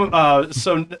see them.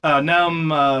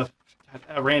 Now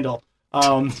Randall.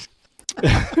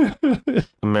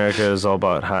 America is all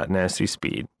about hot, nasty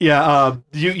speed. Yeah.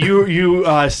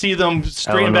 You see them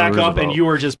straighten Eleanor back up, and Roosevelt. you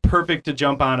are just perfect to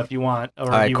jump on if you want. Or All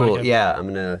right, you cool. wanna- Yeah,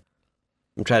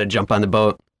 I'm trying to jump on the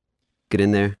boat, get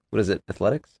in there. What is it?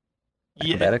 Athletics?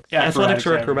 Yeah, Acrobatics? yeah, Athletics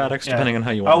or yeah. acrobatics, Yeah. depending on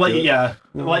how you want I'll to let do you. it. Yeah,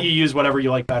 I'll let you use whatever you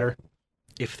like better.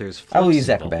 If there's I will use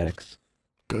flexible- acrobatics.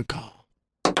 Good call.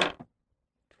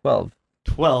 12.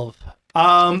 12.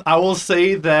 I will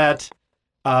say that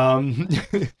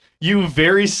you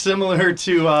very similar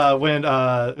to when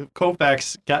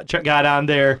Kofax got on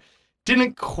there,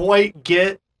 didn't quite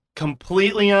get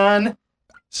completely on,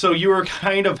 so you were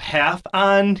kind of half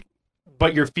on,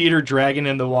 but your feet are dragging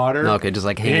in the water. Okay, just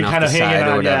like And hanging you're off kind the of hanging side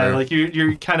or on, whatever. yeah. Like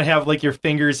you kind of have like your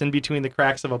fingers in between the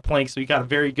cracks of a plank, so you got a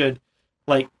very good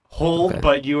like hold, Okay.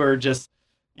 but you are just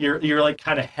you're like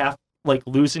kind of half like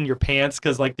losing your pants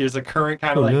because like there's a current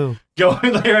kind of like no.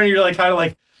 going there, and you're like kind of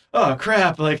like, oh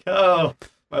crap, like oh.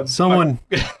 Someone,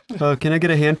 can I get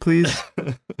a hand, please?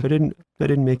 I didn't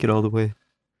make it all the way.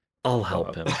 I'll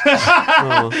help him.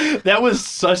 That was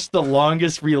such the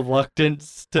longest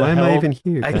reluctance to Why am help. I even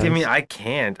here? I guys? mean, I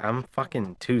can't. I'm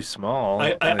fucking too small.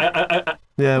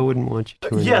 Yeah, I wouldn't want you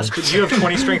to. Yes, but you have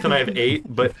 20 strength and I have 8,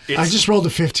 but it's, I just rolled a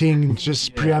 15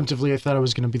 just preemptively. I thought I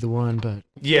was going to be the one, but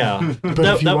yeah. But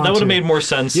that if you that want would to. have made more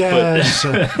sense, yeah. but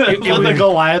So, Let the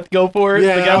Goliath go for it.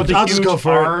 Yeah, the guy with the I'll just huge go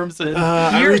for it. arms. And,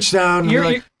 I You're- reached down. and you're,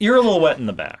 like, you're a little wet in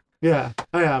the back. yeah,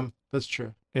 I am. That's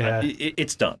true. yeah.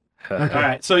 It's done. Okay. All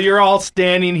right, so you're all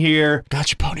standing here. Got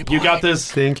you, pony boy. You got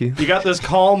this. Thank you. You got this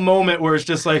calm moment where it's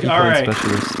just like, all Point right,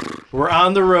 specialist. we're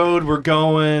on the road. We're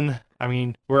going. I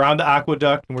mean, we're on the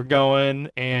aqueduct and we're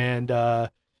going. And yeah,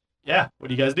 what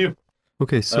do you guys do?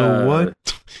 Okay, so what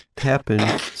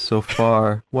happened so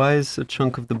far? Why is a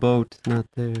chunk of the boat not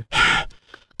there?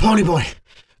 Pony boy,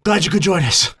 glad you could join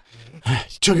us. You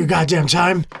took your goddamn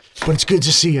time, but it's good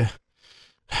to see you.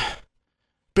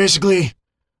 Basically,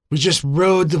 we just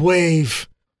rode the wave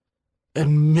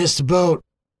and missed the boat,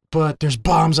 but there's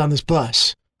bombs on this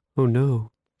bus. Oh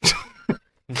no.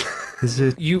 Is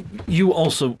it? You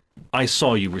also, I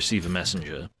saw you receive a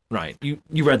messenger, right? You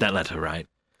read that letter, right?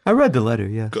 I read the letter,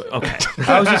 yes. Good. Okay.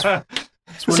 I was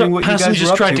just wondering what you guys passengers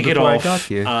were up tried to to get before off, I got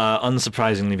here.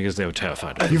 unsurprisingly, because they were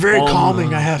terrified. You're very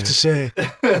calming, I have to say.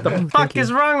 The fuck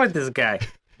is wrong with this guy?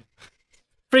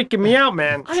 Freaking me out,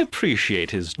 man. I appreciate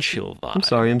his chill vibe. I'm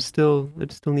sorry, I still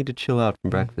need to chill out from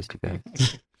breakfast, you guys.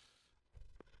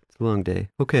 It's a long day.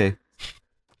 Okay.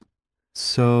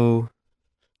 So,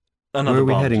 Another where are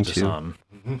we bomb heading to to? disarm.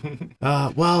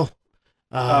 Well,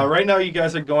 Right now, you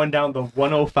guys are going down the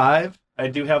 105. I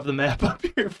do have the map up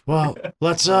here. Well,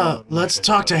 let's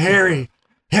talk to Harry.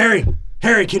 Harry,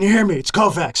 can you hear me? It's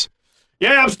Kovacs.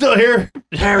 Yeah, I'm still here.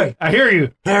 Harry, I hear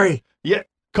you. Harry, Yeah,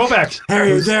 Kovacs. Harry,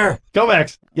 you there?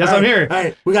 Kovacs. Yes, I'm here. All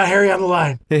right, we got Harry on the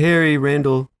line. Hey, Harry,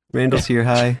 Randall's here.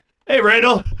 Hi. Hey,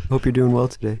 Randall. Hope you're doing well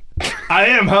today. I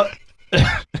am.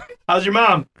 How's your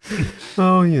mom?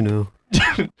 Oh, you know.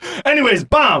 Anyways,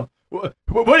 bomb. What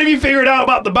have you figured out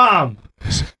about the bomb?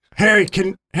 Harry,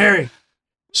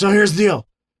 so here's the deal.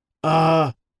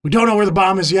 We don't know where the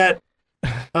bomb is yet.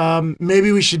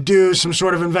 Maybe we should do some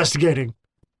sort of investigating.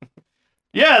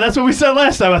 Yeah, that's what we said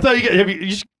last time. I thought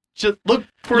you should look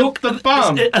for the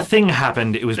bomb. A thing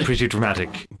happened. It was pretty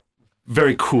dramatic.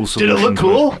 Very cool Did solution. it look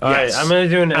cool? All right, I'm gonna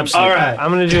do an Absolutely. All right. I'm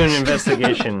gonna do an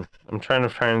investigation. I'm trying to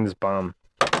find this bomb.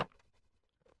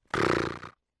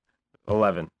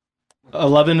 11.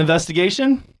 11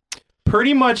 investigation.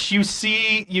 Pretty much, you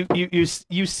see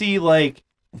you see like,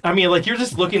 I mean, like you're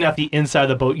just looking at the inside of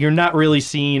the boat. You're not really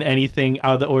seeing anything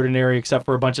out of the ordinary except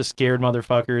for a bunch of scared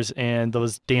motherfuckers and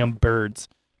those damn birds.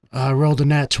 I rolled a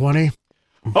nat 20.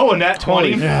 Oh, a nat 20.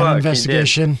 Yeah, Fuck, you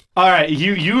investigation. All right,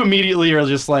 you immediately are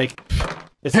just like,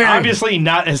 it's Harry. obviously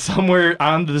not as somewhere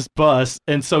on this bus,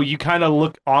 and so you kind of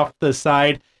look off the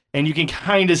side, and you can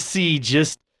kind of see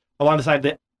just along the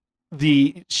side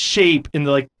the shape in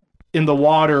the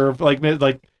water, like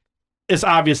it's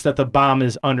obvious that the bomb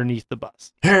is underneath the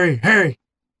bus. Harry.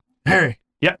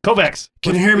 Yeah, Kovacs.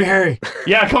 Can you hear me, Harry?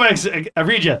 Yeah, Kovacs. I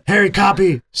read you. Harry,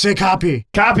 copy. Say copy.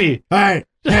 Copy. All right,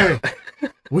 Harry.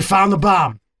 We found the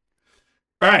bomb.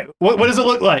 All right. What does it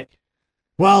look like?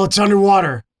 Well, it's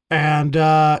underwater, and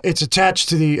it's attached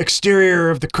to the exterior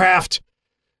of the craft,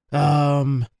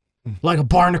 like a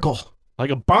barnacle. Like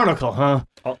a barnacle, huh?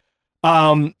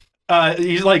 Oh.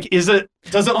 He's like, does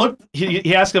it look,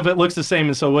 he asked if it looks the same,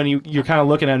 and so when you're kind of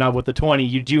looking at it now with the 20,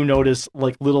 you do notice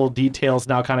like little details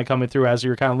now kind of coming through as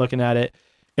you're kind of looking at it.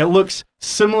 It looks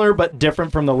similar but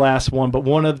different from the last one, but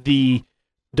one of the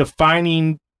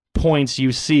defining points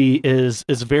you see is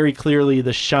very clearly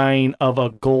the shine of a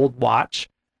gold watch,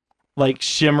 like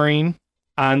shimmering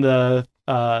on the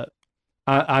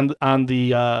on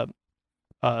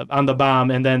the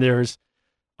bomb, and then there's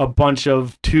a bunch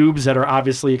of tubes that are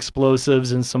obviously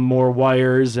explosives and some more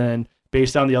wires, and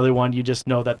based on the other one, you just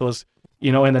know that those,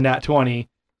 in the nat 20,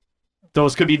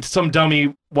 those could be some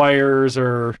dummy wires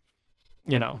or,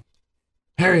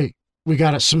 Harry, we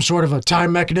got some sort of a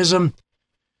time mechanism.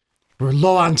 We're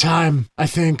low on time, I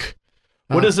think.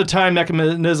 What does the time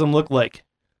mechanism look like?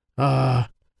 A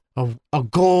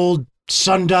gold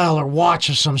sundial or watch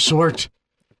of some sort.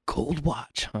 Gold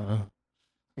watch, huh?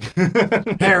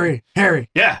 Harry.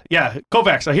 Yeah.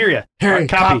 Kovacs, I hear you. Harry,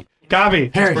 Copy. Harry,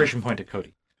 Inspiration point to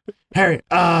Cody. Harry.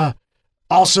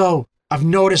 Also, I've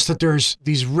noticed that there's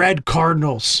these red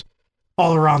cardinals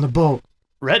all around the boat.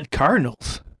 Red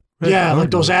cardinals. Yeah,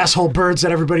 like those asshole birds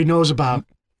that everybody knows about.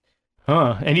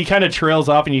 Huh. And he kind of trails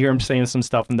off, and you hear him saying some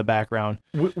stuff in the background.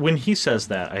 When he says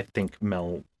that, I think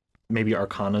Mel maybe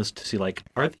arcanas to see, like,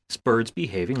 are these birds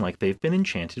behaving like they've been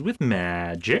enchanted with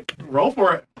magic? Roll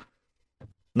for it.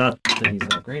 Not that he's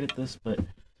that great at this, but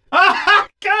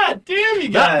God damn you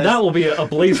guys. that will be a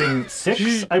blazing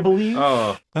 6, I believe.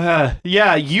 Oh,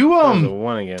 Yeah, you that was a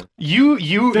 1 again. You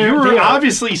They were are-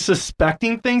 obviously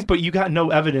suspecting things, but you got no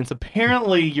evidence.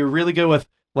 Apparently, you're really good with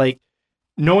like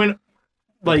knowing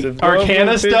like It's a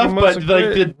arcana development stuff, thing, but must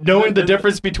like quit. knowing the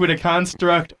difference between a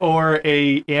construct or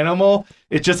a animal,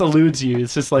 it just eludes you.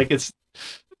 It's just like it's.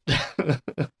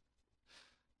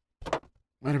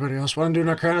 Anybody else want to do an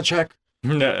arcana check?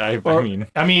 No,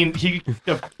 I mean,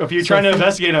 if you're trying to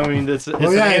investigate, I mean, it's yeah.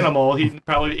 an animal. He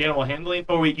probably animal handling.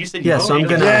 Oh wait, you said Yeah, you so I'm know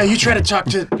gonna- Yeah, you try to talk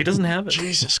to... he doesn't have it.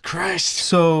 Jesus Christ.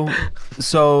 So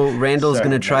Randall's Sorry,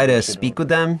 gonna try to no, speak with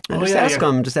them. And Oh, just yeah, ask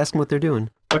them. Just ask them what they're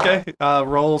doing. Okay,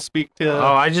 roll speak to.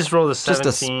 Oh, I just rolled a Just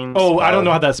a 17. I don't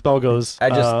know how that spell goes. I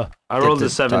just I rolled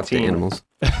Get a to talk to 17. animals.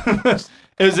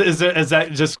 Is that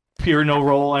just pure no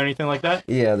roll or anything like that?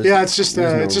 Yeah. Yeah, it's just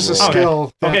a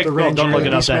skill that Okay, the cool. Ranger Don't look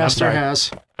it up then. I'm Beastmaster sorry.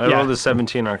 has. I Yeah. rolled a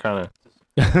 17 arcana.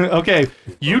 Okay,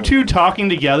 you two talking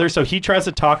together. So he tries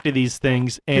to talk to these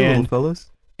things, Hey, fellas.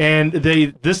 and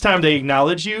this time they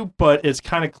acknowledge you, but it's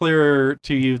kind of clear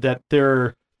to you that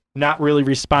they're not really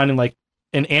responding like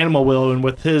an animal will. And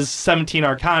with his 17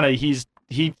 arcana, he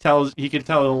can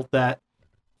tell that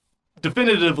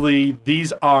definitively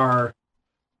these are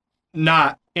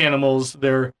not animals.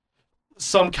 They're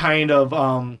some kind of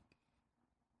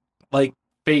like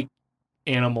fake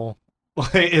animal.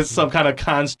 It's some kind of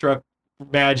construct,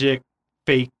 magic,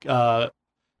 fake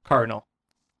cardinal.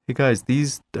 Hey guys,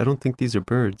 I don't think these are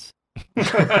birds.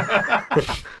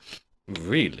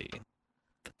 Really?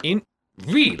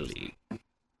 Really?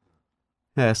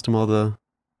 I asked him all the.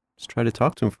 Just try to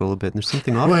talk to him for a little bit, and there's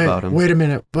something off about him. Wait a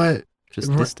minute, but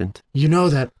Just distant. you know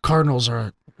that cardinals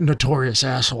are notorious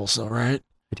assholes, though, right?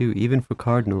 I do, even for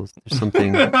cardinals. There's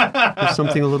something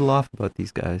a little off about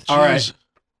these guys. All right. Jeez.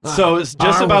 So it's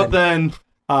just Arwen. about then.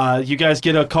 You guys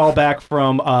get a call back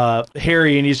from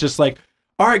Harry, and he's just like,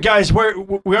 "All right, guys,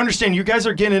 we understand you guys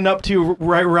are getting up to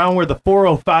right around where the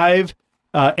 405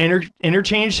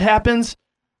 interchange happens.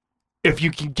 If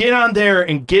you can get on there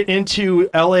and get into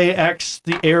LAX,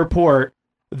 the airport,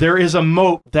 there is a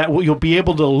moat that you'll be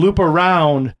able to loop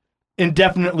around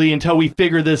indefinitely until we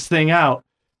figure this thing out.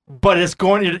 But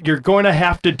you're going to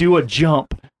have to do a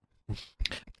jump."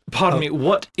 Pardon me,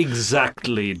 what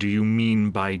exactly do you mean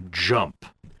by jump?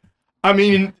 I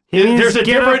mean, means there's a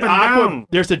get different up and down.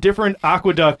 there's a different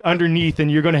aqueduct underneath, and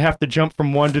you're going to have to jump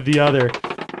from one to the other.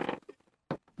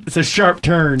 It's a sharp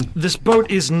turn. This boat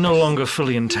is no longer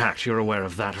fully intact, you're aware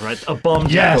of that, right? A bomb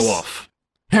did Yes. go off.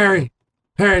 Harry,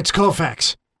 it's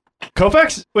Koufax.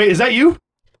 Koufax? Wait, is that you?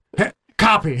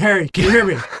 Copy, Harry, can you hear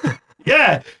me?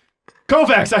 Yeah.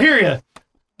 Koufax, I hear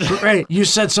you. Great, you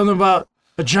said something about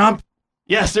a jump?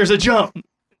 Yes, there's a jump.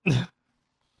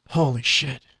 Holy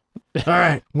shit. All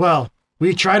right, well,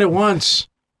 we tried it once.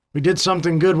 We did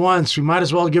something good once. We might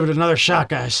as well give it another shot,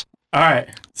 guys. All right.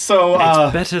 So,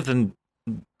 It's better than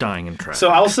dying in traffic. so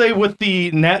I'll say with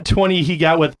the nat 20 he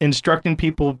got with instructing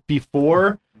people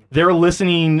before, they're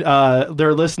listening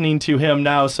to him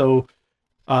now. So,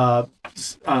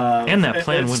 and that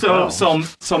plan went so, well.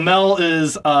 so Mel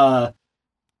is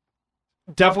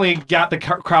definitely got the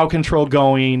crowd control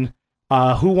going.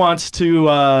 Who wants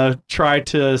to try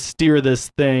to steer this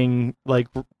thing, like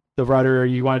the rudder?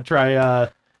 You want to try Yeah,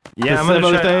 the I'm gonna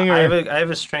similar try. thing, or- I have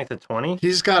a strength of 20.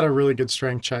 He's got a really good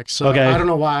strength check, so Okay. I don't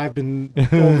know why I've been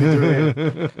only doing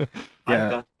it.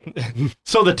 Yeah,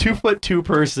 So the 2'2"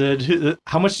 person,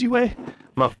 how much do you weigh?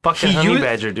 I'm a fucking honey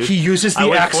badger, dude. He uses I the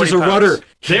weigh axe 40 as a pounds. rudder.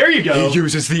 There you go. He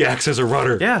uses the axe as a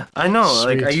rudder. Yeah, I know.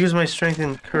 Like I Sweet. use my strength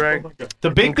in correct. The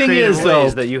big in thing creative is though,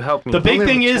 ways that you help me. the big Only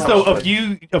thing with is 12, though, but-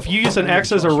 if you use an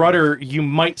axe as a rudder, you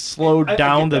might slow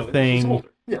down the thing.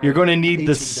 You're going to need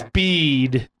the 18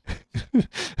 speed.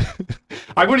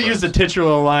 I'm going to use the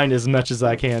titular line as much as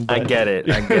I can. I but get it.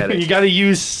 I get you it. got to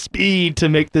use speed to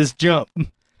make this jump.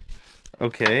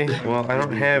 Okay. Well, I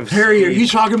don't have. Harry, are speed. you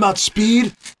talking about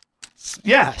speed?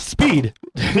 Yeah, speed.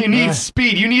 You need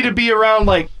speed. You need to be around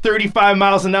like 35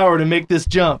 miles an hour to make this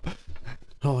jump.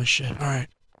 Holy shit. All right.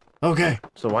 Okay.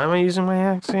 So why am I using my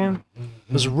axe again?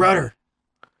 There's a rudder.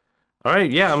 All right.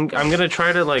 Yeah, I'm gonna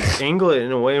try to like angle it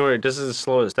in a way where it doesn't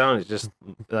slow us down. It just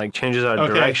like changes our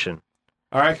Okay. direction.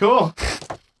 All right, cool.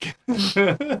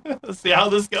 Let's see how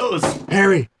this goes.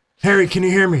 Harry, can you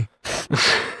hear me?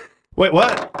 Wait,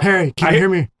 what? Harry, can you hear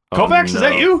me? Kovacs, is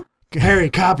that no. you? Harry,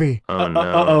 copy. Oh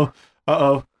no.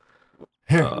 Uh-oh.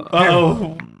 Harry,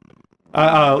 Uh-oh.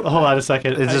 Hold on a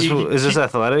second. Is this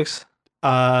athletics?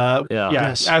 Yeah. Yeah.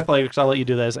 Yes. Athletics. I'll let you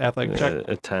do that as athletic check.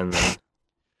 A 10 then.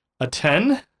 A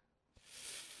 10?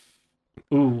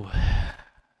 Ooh.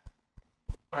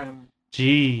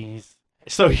 Jeez.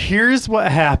 So here's what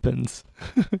happens.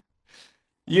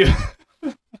 You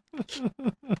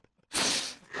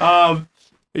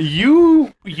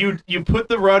you put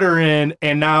the rudder in,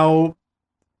 and now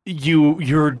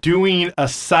you're doing a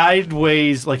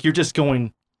sideways, like you're just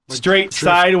going straight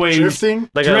sideways, drifting?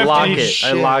 Like I lock drifting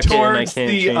it. I lock it and I towards can't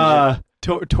the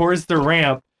change it. towards the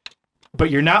ramp, but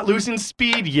you're not losing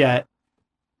speed yet.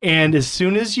 And as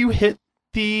soon as you hit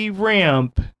the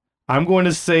ramp, I'm going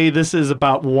to say this is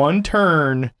about one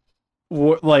turn,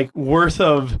 worth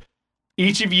of.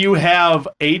 Each of you have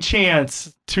a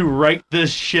chance to right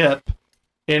this ship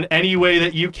in any way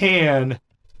that you can.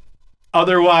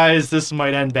 Otherwise, this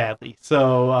might end badly.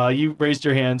 So you raised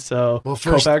your hand. So Well,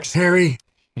 first, Kovacs.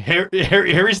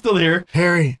 Harry's still here.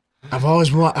 Harry, I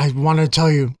wanted to tell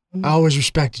you, I always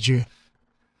respected you.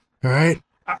 All right?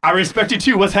 I respect you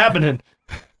too. What's happening?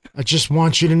 I just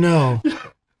want you to know,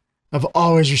 I've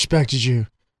always respected you, and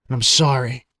I'm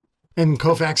sorry. And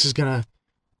Koufax is going to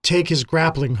take his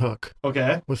grappling hook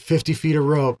Okay. with 50 feet of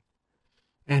rope,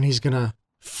 and he's going to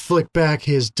flick back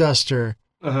his duster,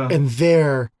 Uh-huh. and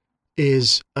there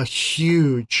is a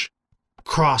huge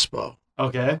crossbow.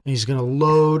 Okay. And he's going to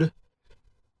load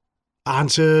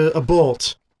onto a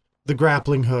bolt the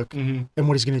grappling hook, Mm-hmm. and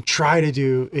what he's going to try to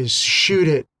do is shoot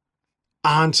it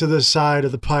onto the side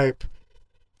of the pipe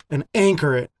and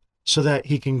anchor it so that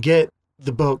he can get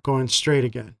the boat going straight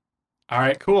again. All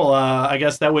right. Cool. I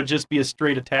guess that would just be a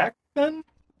straight attack then.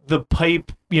 the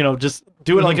pipe, just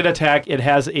do it like an attack. It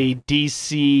has a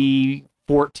DC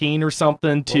 14 or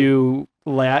something to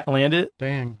land it.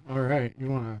 Dang. All right. You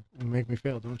want to make me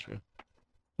fail, don't you?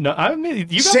 No, I mean, you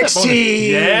got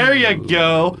 16! that bonus. There you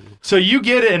go. So you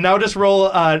get it, and now just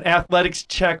roll an athletics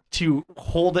check to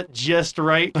hold it just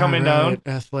right coming down.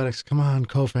 Athletics. Come on,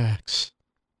 Kovacs.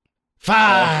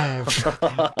 5.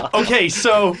 Okay,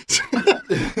 so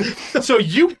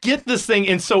you get this thing,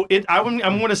 and so I'm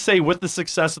going to say with the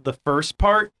success of the first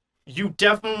part, you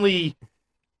definitely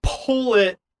pull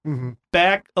it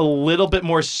back a little bit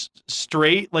more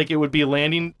straight, like it would be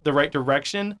landing the right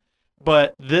direction.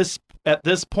 But at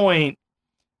this point,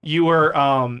 you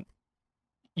are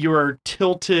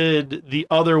tilted the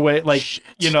other way, like Shit.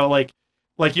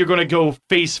 like you're going to go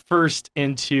face first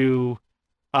into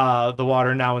the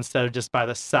water now instead of just by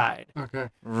the side. Okay.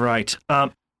 Right.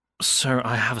 Sir,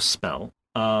 I have a spell.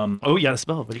 Oh, you got a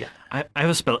spell? What do you got? I have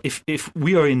a spell. If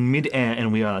we are in midair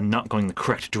and we are not going the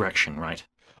correct direction, right?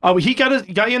 Oh, he got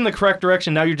you in the correct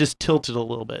direction. Now you're just tilted a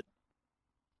little bit.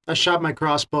 I shot my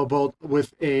crossbow bolt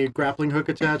with a grappling hook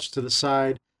attached to the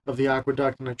side of the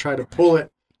aqueduct, and I tried to pull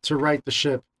it to right the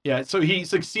ship. Yeah, so he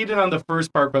succeeded on the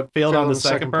first part, but failed on the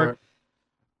second part.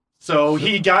 So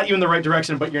he got you in the right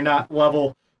direction, but you're not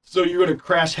level. So you're going to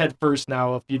crash head first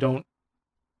now if you don't.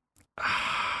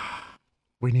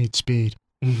 We need speed.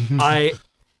 I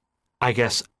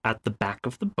guess at the back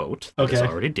of the boat that is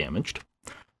already damaged,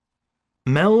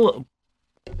 Mel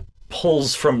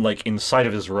pulls from inside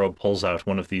of his robe, pulls out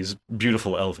one of these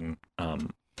beautiful elven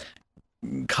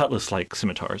cutlass-like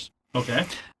scimitars. Okay.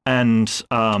 And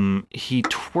he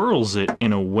twirls it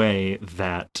in a way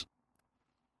that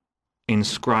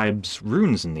inscribes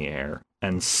runes in the air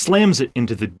and slams it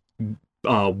into the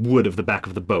wood of the back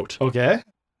of the boat. Okay.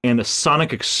 And a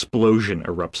sonic explosion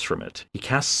erupts from it. He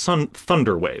casts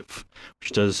Thunder Wave,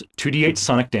 which does 2d8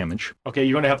 sonic damage. Okay,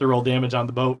 you're going to have to roll damage on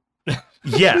the boat.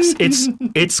 Yes,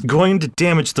 it's going to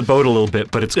damage the boat a little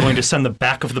bit, but it's going to send the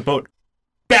back of the boat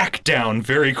back down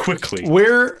very quickly.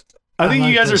 I think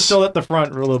you guys are still at the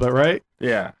front a little bit, right?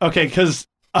 Yeah. Okay, because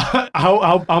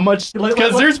how much?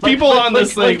 Because there's people on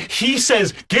this thing. He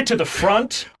says, "Get to the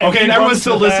front." Okay, and everyone's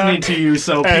still listening to you,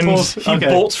 so he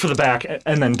bolts for the back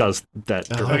and then does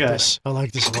that. I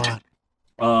like this a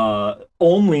lot.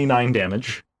 Only 9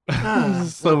 damage.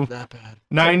 So not that bad.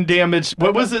 9 damage.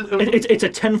 What was it? It's a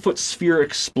 10-foot sphere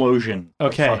explosion.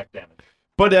 Okay. Of sonic damage.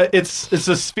 But it's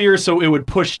a sphere, so it would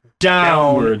push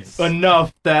downwards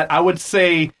enough that I would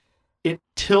say it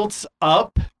tilts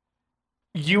up.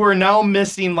 You are now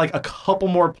missing a couple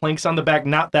more planks on the back,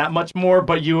 not that much more,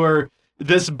 but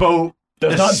this boat,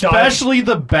 especially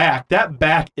the back, that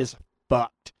back is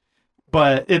fucked.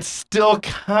 But it's still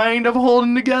kind of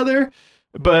holding together.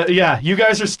 But yeah, you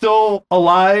guys are still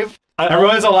alive.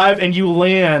 Everyone's alive, and you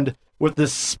land with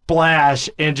this splash,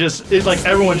 and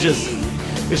everyone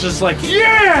it's just like,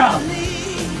 yeah!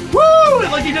 Woo!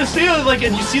 And you just see it,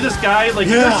 and you see this guy,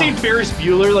 you ever seen Ferris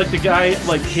Bueller, the guy,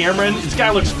 Cameron? This guy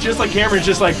looks just like Cameron,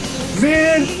 just like,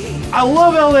 man, I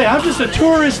love LA. I'm just a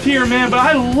tourist here, man, but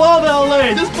I love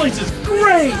LA. This place is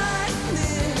great!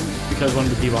 Because one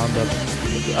of the people on the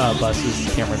bus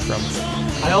is Cameron from...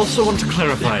 I also want to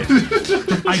clarify.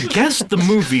 I guessed the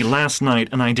movie last night,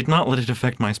 and I did not let it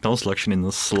affect my spell selection in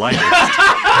the slightest.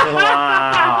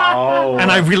 Wow.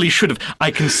 And I really should have.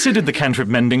 I considered the cantrip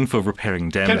mending for repairing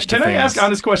damage Can I ask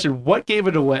honest question? What gave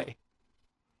it away?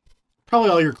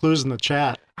 Probably all your clues in the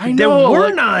chat. I know. There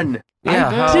were none. Yeah,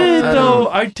 I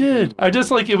did. I just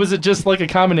was it just a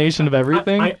combination of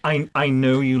everything? I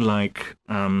know you like.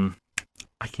 I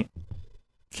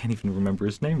can't even remember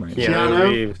his name right now. Keanu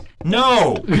Reeves.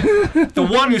 No! The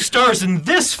one who stars in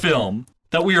this film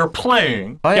that we are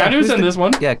playing. Oh, yeah. Keanu's in this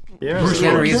one. Yeah, Bruce Keanu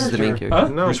Willis. Reeves is the main character. Huh?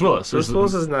 No, Bruce Willis. Bruce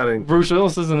Willis is not in. Bruce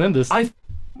Willis isn't in this. No? You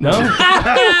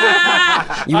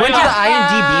went to the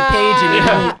IMDb page and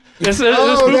Yeah. This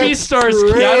movie stars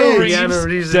Keanu Keanu Reeves,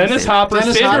 Reeves Dennis is- Hopper,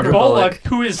 Dennis Sandra Hopper. Bullock,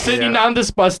 who is sitting on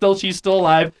this bus still. She's still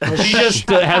alive. She just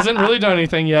hasn't really done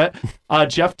anything yet.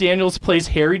 Jeff Daniels plays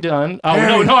Harry Dunn. Oh,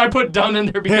 Harry. no, I put Dunn in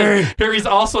there because Harry. Harry's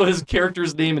also his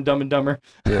character's name in Dumb and Dumber.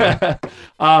 Yeah.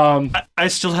 I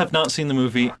still have not seen the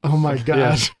movie. Oh my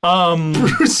god.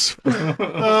 Bruce. But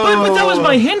that was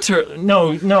my hint.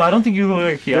 No, I don't think you look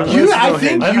like Keanu. I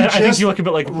think you I think just you look a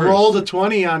bit like Bruce. rolled a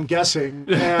 20 on guessing.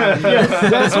 And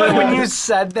That's why when you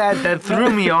said that threw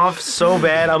me off so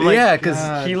bad. I'm like, Yeah,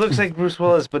 'cause he looks like Bruce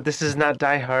Willis, but this is not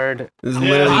Die Hard. this is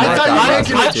literally I my thought you thought were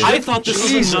making process, I too. thought this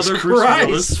was Jesus another Bruce Christ.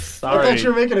 Willis. I thought you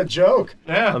were making a joke.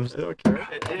 Yeah. I'm still okay.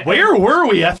 Where were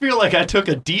we? I feel like I took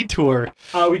a detour.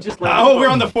 We just Oh, we're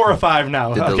on the 405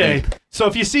 now. Did the Okay. leap. So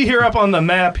if you see here up on the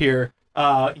map here,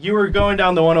 You were going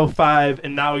down the 105,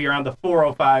 and now you're on the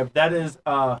 405. That is,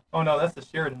 oh no, that's the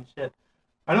Sheridan shit.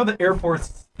 I know the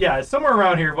airport's, yeah, it's somewhere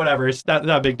around here, whatever. It's not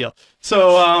a big deal.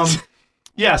 So,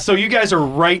 yeah, so you guys are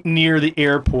right near the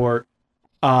airport.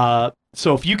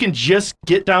 So if you can just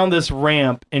get down this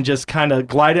ramp and just kind of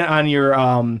glide it on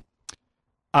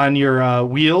your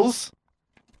wheels,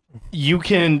 you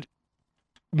can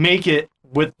make it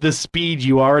with the speed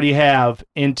you already have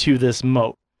into this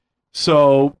moat.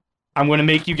 So I'm going to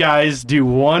make you guys do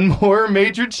one more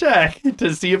major check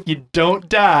to see if you don't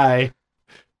die.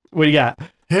 What do you got?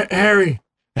 Harry,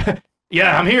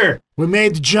 Yeah, I'm here. we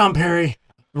made the jump, Harry.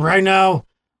 Right now,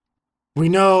 we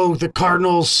know the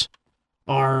Cardinals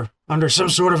are under some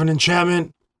sort of an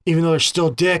enchantment, even though they're still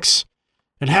dicks,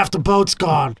 and half the boat's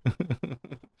gone.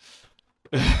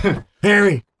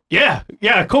 Harry, Yeah,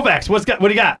 Kovacs, what do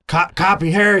you got?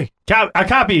 copy, Harry. I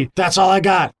copy. That's all I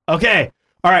got. Okay.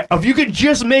 All right. If you could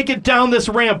just make it down this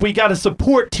ramp, we got a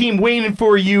support team waiting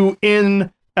for you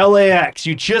in LAX.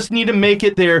 You just need to make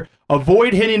it there.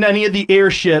 Avoid hitting any of the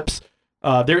airships.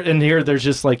 There's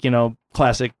just like,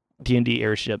 classic D&D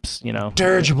airships,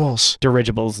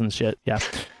 Dirigibles. and shit. Yeah.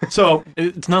 So,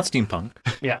 It's not steampunk.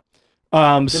 yeah.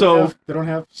 They don't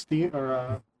have steam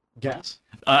or gas.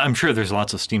 I'm sure there's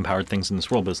lots of steam-powered things in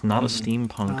this world, but it's not a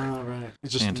steampunk. Right.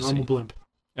 It's just Fantasy. a normal blimp.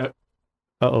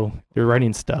 Uh-oh, you're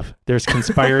writing stuff. There's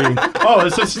conspiring. This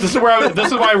is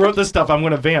why I wrote this stuff. I'm going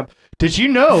to vamp. Did you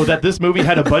know that this movie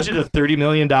had a budget of $30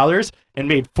 million and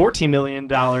made $14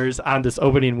 million on this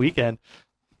opening weekend?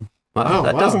 Wow, Oh,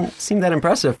 that wow. doesn't seem that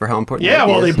impressive for how important. Yeah, that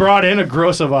well, they is. brought in a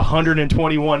gross of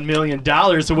 $121 million.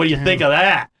 So what do you think of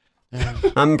that?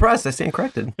 I'm impressed. I stand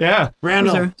corrected. Yeah.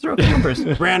 Randall, Those are okay numbers.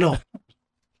 Randall,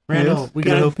 Yes, we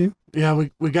can I gotta help you? Yeah,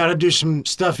 we got to do some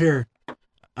stuff here.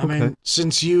 I mean,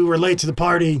 since you were late to the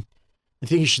party, I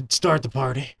think you should start the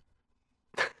party.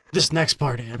 This next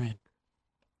party, I mean.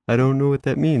 I don't know what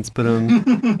that means, but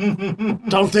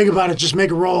Don't think about it. Just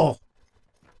make a roll.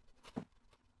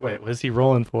 Wait, what is he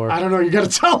rolling for? I don't know. You got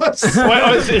to tell us.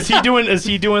 Is he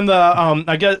doing the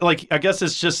I guess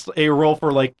it's just a roll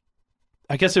for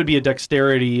I guess it would be a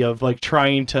dexterity of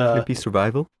trying could to it be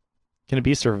survival? Can it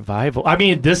be survival? I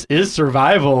mean, this is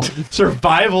survival.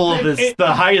 Survival is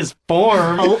the highest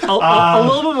form. A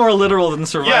little bit more literal than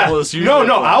survival is usually.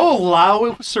 No, I'll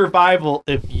allow survival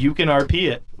if you can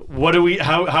RP it.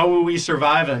 How are we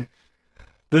surviving?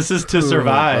 This is to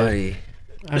survive. Buddy.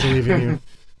 I believe in you.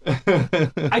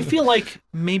 I feel like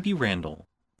maybe Randall,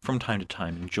 from time to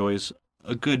time, enjoys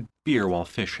a good beer while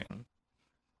fishing.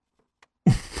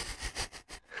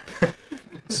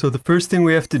 So the first thing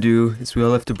we have to do is we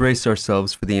all have to brace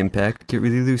ourselves for the impact, get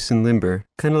really loose and limber,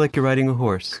 kind of like you're riding a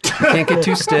horse. You can't get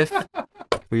too stiff,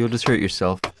 or you'll just hurt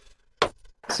yourself.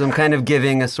 So I'm kind of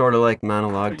giving a sort of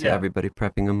monologue to everybody,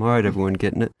 prepping them. All right, everyone,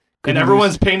 getting it. Good And and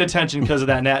everyone's loose. paying attention because of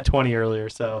that nat 20 earlier.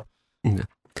 So, Yeah.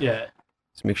 yeah.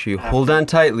 So make sure you hold on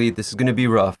tightly. This is going to be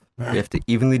rough. Right. We have to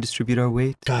evenly distribute our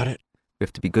weight. Got it. We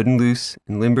have to be good and loose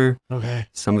and limber. Okay.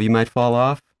 Some of you might fall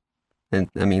off, and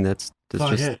I mean that's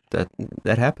Fuck just it.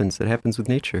 that happens. That happens with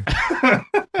nature. Yeah,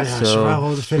 So-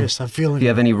 survival of the fittest. I'm feeling If you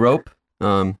it. have any rope,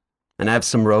 and I have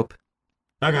some rope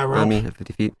I got on rope. me at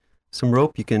 50 feet. Some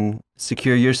rope, you can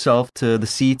secure yourself to the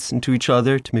seats and to each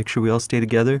other to make sure we all stay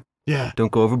together. Yeah,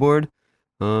 Don't go overboard.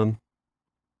 I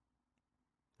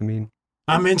mean,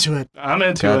 I'm into it. I'm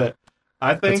into God, it.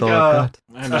 I think, that's all I've got.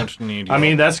 I don't need you. I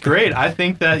mean, that's great. I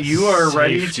think that you are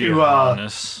ready Safety to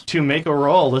harness. make a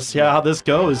roll. Let's see how this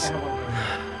goes.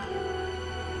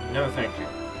 No, thank you.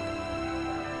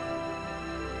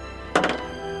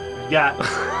 Yeah.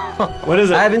 What is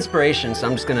it? I have inspiration, so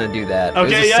I'm just gonna do that. It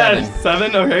was Okay, a yeah,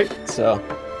 7, 7. Okay. so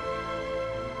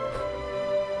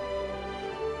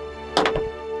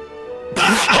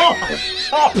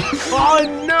Oh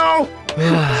no!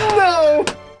 No!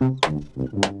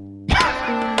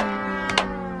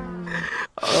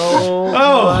 Oh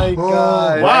my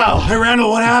god! Wow! Hey, Randall,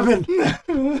 what happened?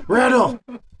 Randall.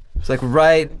 It's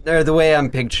the way I'm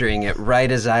picturing it,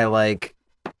 right as I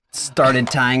started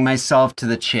tying myself to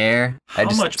the chair, I How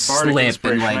just much bardic slip and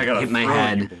inspiration I gotta hit my throw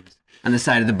at you, head boys? on the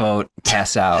side of the boat,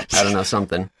 pass out. I don't know,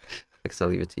 something. I guess I'll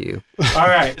leave it to you. All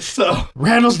right, so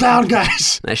Randall's down,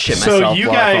 guys. I shit So myself you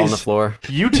while I fall on guys- the floor.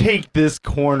 you take this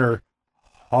corner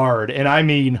hard, and I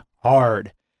mean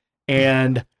hard,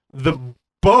 and the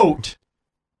boat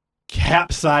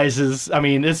capsizes. I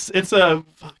mean, it's a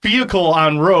vehicle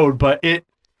on road, but it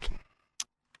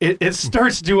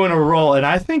starts doing a roll, and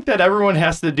I think that everyone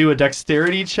has to do a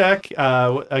dexterity check.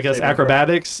 I guess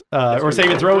acrobatics or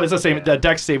saving throw. It's a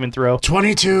dex saving throw.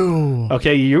 22.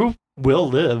 Okay, you will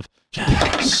live.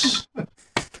 Yes.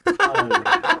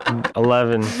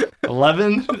 11.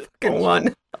 11.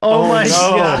 One. Oh, my no.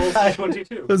 god.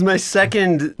 22. It was my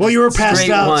second Well, you were passed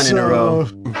straight out, one in a row.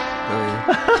 so- Oh,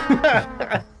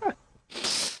 yeah.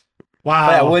 Wow.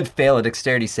 But I would fail a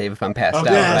dexterity save if I'm passed out,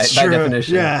 Yeah, right? that's By true.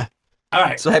 definition. Yeah. All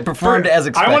right. So I performed as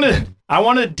expected. I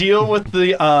want to deal with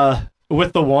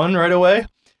the one right away.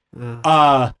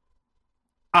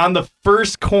 On the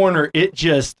first corner, it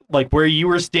just like where you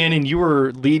were standing, you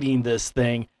were leading this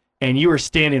thing, and you were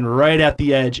standing right at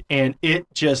the edge, and it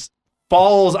just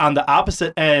falls on the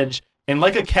opposite edge, and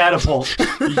like a catapult,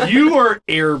 you are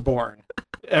airborne.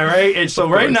 All right, and so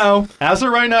right now, as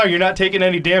of right now, you're not taking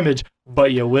any damage,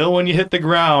 but you will when you hit the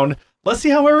ground. Let's see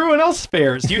how everyone else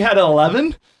fares. You had an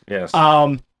 11. Yes.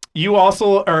 You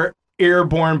also are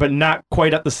airborne, but not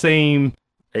quite at the same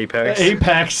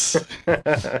Apex.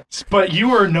 But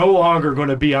you are no longer going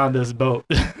to be on this boat.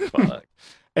 Fuck.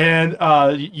 And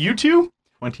you two,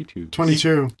 22.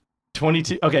 22.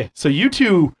 22. Okay, so you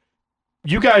two,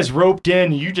 you guys roped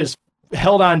in. You just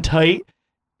held on tight,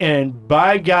 and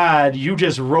by God, you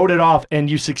just rode it off, and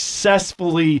you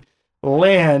successfully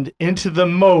land into the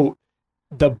moat.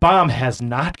 The bomb has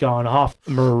not gone off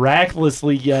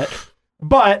miraculously yet,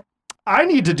 but I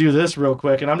need to do this real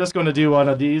quick, and I'm just going to do one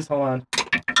of these. Hold on.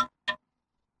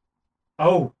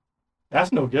 Oh,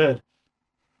 that's no good.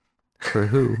 For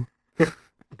who?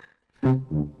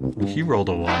 He rolled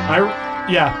a 1.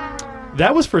 Yeah,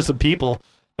 that was for some people,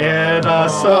 and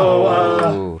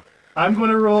Oh. I'm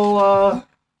gonna roll.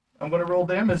 I'm gonna roll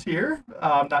damage here.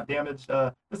 Not damage.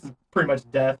 This is pretty much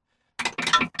death.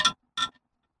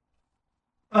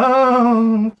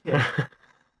 Okay.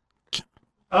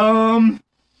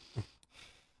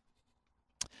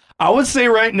 I would say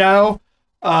right now,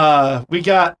 we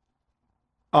got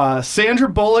Sandra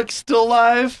Bullock still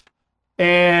alive,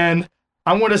 and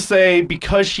I'm going to say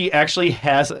because she actually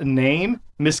has a name,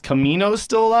 Miss Camino's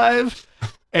still alive,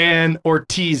 and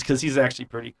Ortiz because he's actually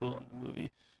pretty cool in the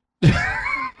movie.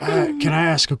 Can I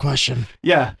ask a question?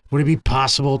 Yeah. Would it be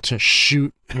possible to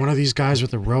shoot one of these guys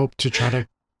with a rope to try to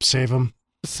save them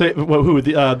Say who while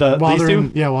these they're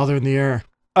two? while they're in the air?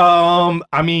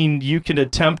 I mean, you can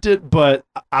attempt it, but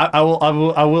I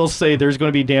will say there's going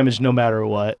to be damage no matter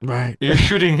what. Right. You're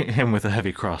shooting him with a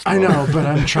heavy crossbow. I know, but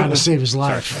I'm trying to save his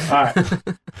life. All right.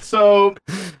 So,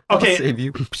 I'll okay. save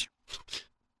you.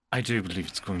 I do believe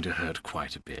it's going to hurt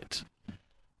quite a bit.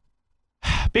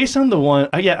 Based on the one,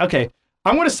 yeah, okay.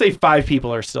 I'm going to say 5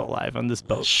 people are still alive on this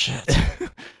boat. Shit.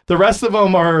 The rest of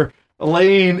them are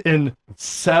laying in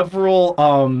several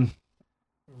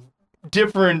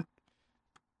different,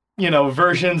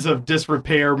 versions of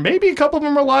disrepair. Maybe a couple of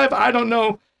them are alive. I don't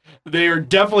know. They are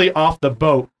definitely off the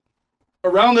boat.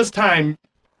 Around this time,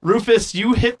 Rufus,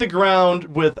 you hit the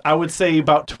ground with, I would say,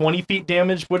 about 20 feet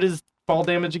damage. What is fall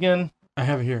damage again? I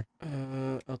have it here.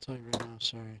 I'll tell you right now.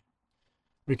 Sorry.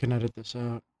 We can edit this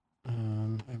out. I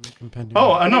have a compendium.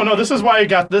 Oh, no, this is why I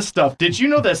got this stuff. Did you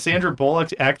know that Sandra Bullock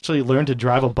actually learned to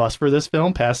drive a bus for this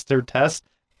film, passed her test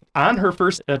on her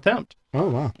first attempt? Oh,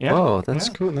 wow. Yeah. Whoa, That's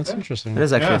that's cool. That's interesting. that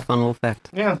is actually Yeah. a fun little fact.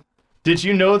 Yeah. Did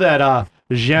you know that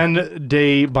Jean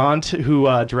de Bont, who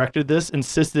directed this,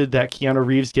 insisted that Keanu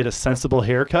Reeves get a sensible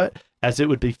haircut as it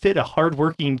would befit a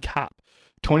hardworking cop?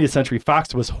 20th Century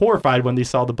Fox was horrified when they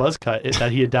saw the buzz cut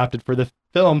that he adopted for the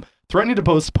film, threatening to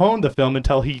postpone the film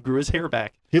until he grew his hair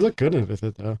back. He looked good with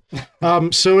it, though.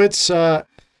 So it's a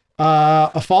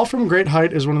fall from great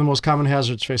height is one of the most common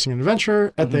hazards facing an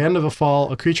adventurer. At the end of a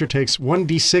fall, a creature takes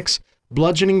 1d6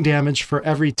 bludgeoning damage for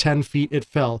every 10 feet it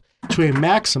fell, to a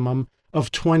maximum of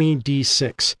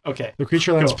 20d6. Okay. The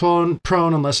creature lands prone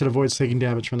unless it avoids taking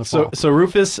damage from the fall. So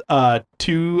Rufus,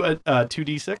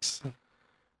 2d6.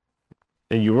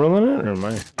 Are you rolling it or am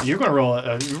I? You're gonna roll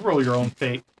it. You roll your own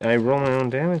fate. I roll my own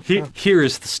damage? Here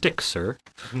is the stick, sir.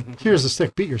 Here's the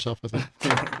stick. Beat yourself with it.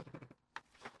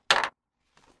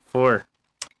 4.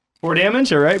 4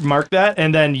 damage. All right, mark that.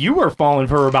 And then you were falling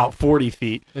for about 40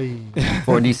 feet. Hey.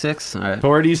 4d6? All right.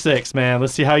 46, man.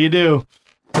 Let's see how you do.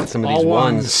 Some of All these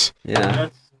ones. ones. Yeah.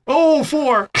 Oh,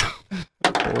 4.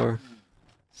 4,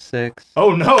 6,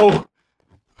 Oh no.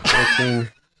 14,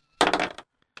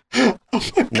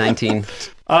 19.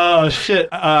 Oh shit.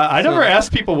 I never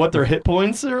asked people what their hit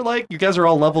points are like. You guys are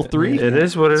all level 3. It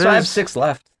is what it is. So I have 6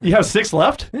 left. You have 6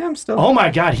 left? Yeah, I'm still. Oh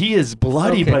my god, he is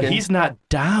bloody, Still but kicking. he's not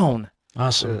down.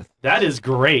 Awesome. That is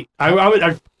great. I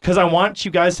would, because I want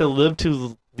you guys to live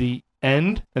to the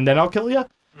end, and then I'll kill you.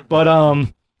 But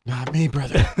Not me,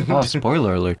 brother. Oh,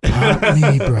 spoiler alert. Not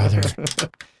me, brother.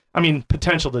 I mean,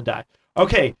 potential to die.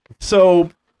 Okay, so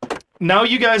now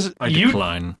you guys, I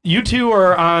decline. you two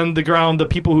are on the ground. The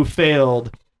people who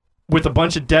failed. with a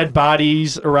bunch of dead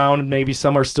bodies around. Maybe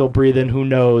some are still breathing. Who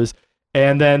knows?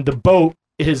 And then the boat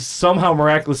is somehow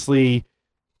miraculously,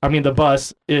 the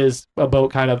bus is a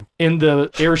boat kind of in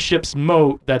the airship's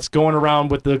moat that's going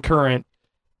around with the current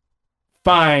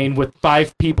fine with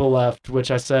 5 people left,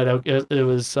 which I said it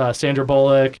was Sandra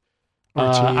Bullock,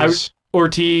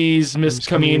 Ortiz, Miss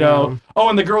Camino. Oh,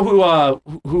 and the girl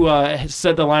who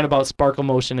said the line about sparkle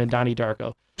motion and Donnie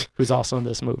Darko, who's also in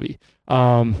this movie.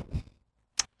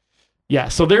 Yeah,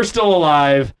 so they're still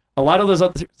alive. A lot of those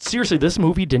seriously, this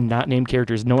movie did not name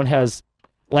characters. No one has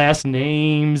last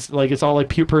names. Like, it's all like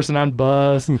person on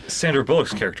bus. Sandra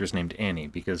Bullock's character is named Annie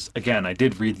because, again, I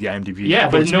did read the IMDb. Yeah,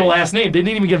 but no last name. They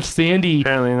didn't even give Sandy.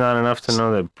 Apparently not enough to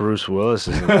know that Bruce Willis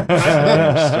is.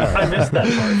 I missed that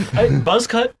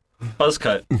part. Buzz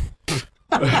cut.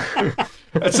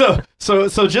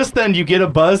 So just then you get a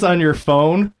buzz on your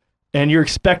phone and you're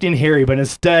expecting Harry, but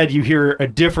instead you hear a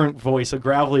different voice, a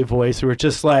gravelly voice, where it's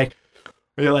just like,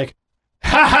 you're like,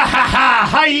 ha ha ha ha!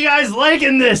 How you guys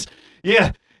liking this?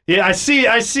 Yeah. I see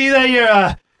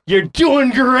that you're doing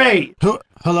great.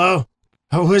 Hello?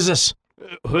 Who is this?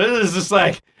 Who is this?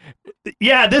 Like,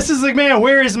 yeah, this is like, man,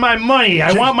 where is my money?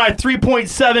 I want my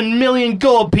 3.7 million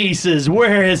gold pieces.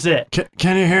 Where is it?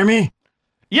 Can you hear me?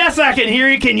 Yes, I can hear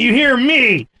you. Can you hear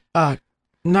me?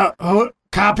 No.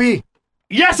 Copy?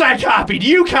 Yes, I copied.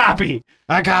 You copy.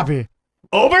 I copy.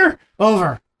 Over?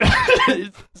 Over.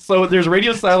 So there's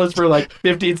radio silence for like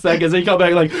 15 seconds. And you come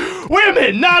back like, wait a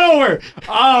minute, not over.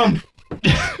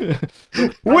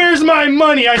 Where's my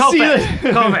money? Come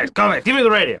back. Give me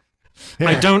the radio. Yeah.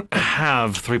 I don't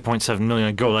have 3.7 million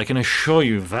in gold. I can assure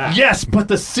you that. Yes, but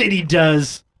the city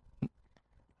does. All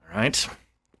right.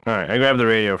 All right, I grabbed the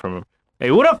radio from him. Hey,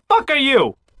 who the fuck are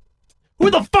you?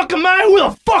 Who the fuck am I? Who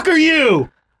the fuck are you?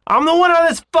 I'm the one on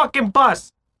this fucking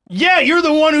bus. Yeah, you're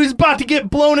the one who's about to get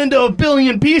blown into a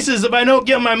billion pieces if I don't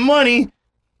get my money.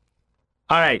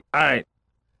 All right.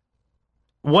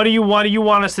 What do you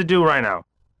want us to do right now?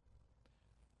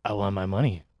 I want my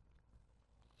money.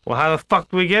 Well, how the fuck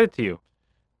do we get it to you?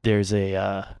 There's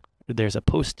a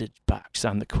postage box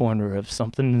on the corner of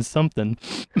something and something.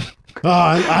 Oh,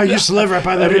 I used to live right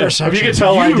by that intersection. If you can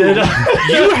tell, I did.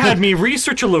 You had me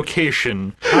research a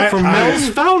location for Mel's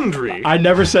Foundry. I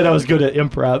never said I was good at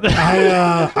improv.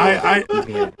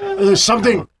 There's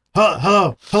something.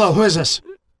 Hello, who is this?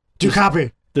 Do you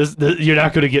copy? This, you're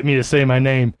not going to get me to say my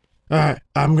name. All right,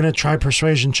 I'm going to try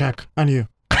persuasion check on you.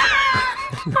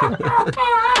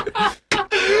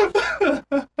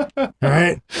 All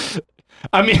right.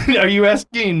 I mean, are you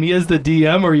asking me as the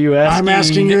DM, or are you asking? I'm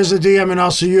asking you as the DM, and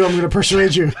also you. I'm going to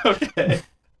persuade you. Okay.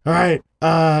 All right.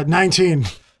 19.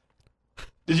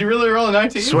 Did you really roll a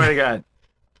 19? Swear to God.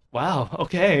 Wow.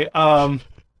 Okay. All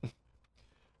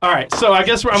right. So I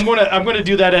guess I'm gonna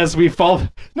do that as we fall.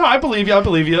 No, I believe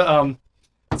you. So I'm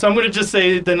gonna just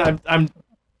say then I'm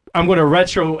gonna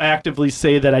retroactively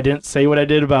say that I didn't say what I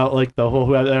did about like the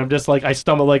whole. I'm just like I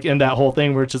stumble like in that whole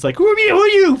thing where it's just like who are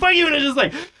you? Fuck you, and it's just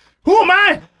like. Who am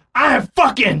I? I'm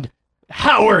fucking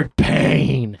Howard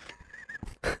Payne.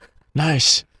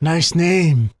 Nice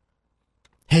name.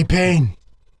 Hey, Payne,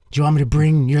 do you want me to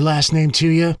bring your last name to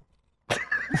you?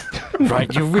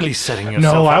 Right, you're really setting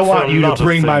yourself No, up I for want a you to lot of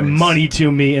bring my things. money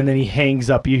to me, and then he hangs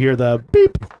up. You hear the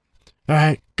beep. All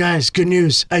right, guys, good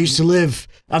news. I used to live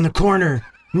on the corner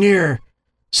near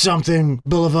something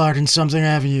Boulevard and something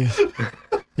Avenue.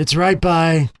 It's right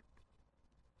by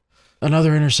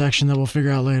another intersection that we'll figure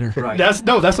out later. Right. That's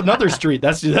another street.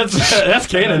 That's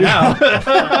Canaan now.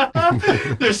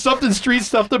 There's something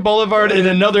Boulevard and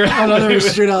another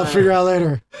street I'll figure out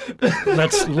later.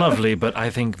 That's lovely, but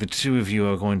I think the two of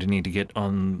you are going to need to get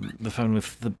on the phone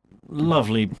with the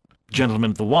lovely gentleman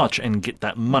at the watch and get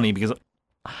that money because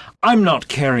I'm not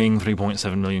carrying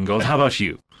 3.7 million gold. How about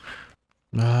you?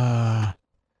 Nah,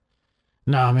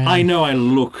 man. I know I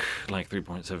look like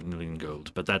 3.7 million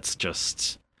gold, but that's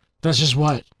just That's just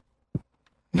what?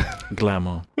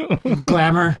 glamour.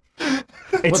 Glamour?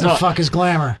 It's What the fuck is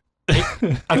glamour?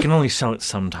 I can only sell it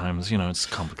sometimes. It's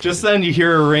complicated. Just then you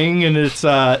hear a ring and it's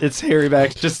Harry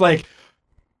back. Just like,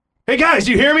 hey guys,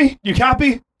 you hear me? You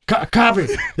copy? Copy.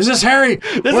 Is this Harry?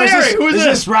 This is Harry. Who's Is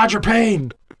this? this Roger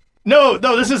Payne? No,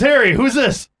 this is Harry. Who's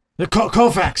this? The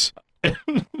Koufax.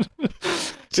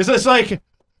 Is this like,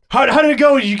 how did it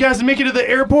go? Did you guys make it to the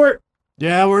airport?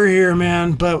 Yeah, we're here,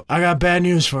 man, but I got bad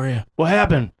news for you. What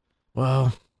happened?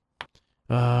 Well,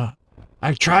 I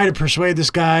tried to persuade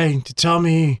this guy to tell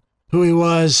me who he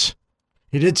was.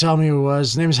 He did tell me who he was.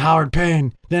 His name is Howard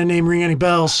Payne. Didn't name ring any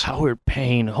bells. Howard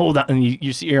Payne. Hold on. And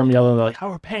you see him yelling like,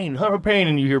 Howard Payne.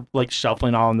 And you hear like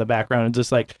shuffling all in the background and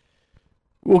just like,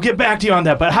 We'll get back to you on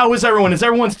that. But how is everyone? Is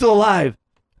everyone still alive?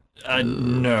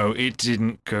 No, it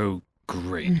didn't go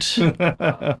great.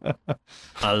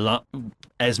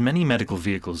 As many medical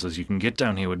vehicles as you can get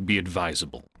down here would be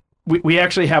advisable. We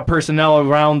actually have personnel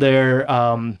around there.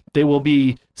 They will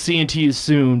be seeing to you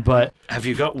soon, but... Have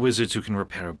you got wizards who can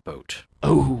repair a boat?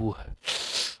 Oh,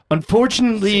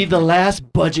 unfortunately, the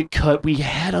last budget cut, we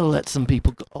had to let some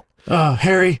people go.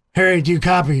 Harry, do you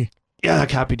copy? Yeah,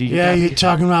 copy. Do you? Yeah, copy? you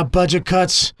talking about budget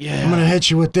cuts? Yeah. I'm gonna hit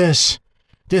you with this.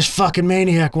 This fucking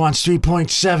maniac wants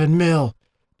 3.7 mil.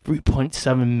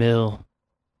 3.7 mil.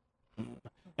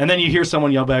 And then you hear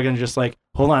someone yell back and just like,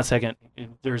 hold on a second.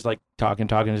 There's like talking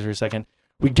for a second.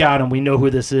 We got him. We know who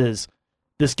this is.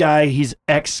 This guy, he's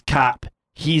ex-cop.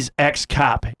 He's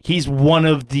one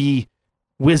of the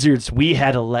wizards we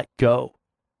had to let go.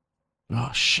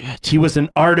 Oh, shit. He was an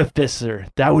artificer.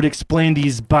 That would explain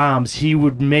these bombs. He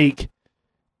was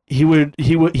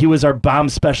our bomb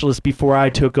specialist before I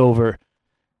took over.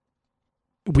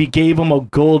 We gave him a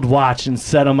gold watch and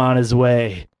set him on his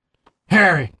way.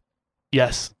 Harry,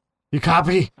 Yes. you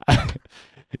copy?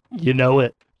 You know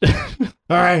it.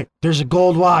 All right, there's a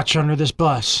gold watch under this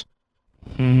bus.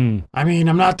 Mhm. I mean,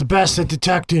 I'm not the best at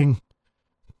detecting,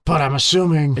 but I'm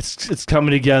assuming. It's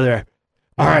coming together.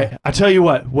 All right. I tell you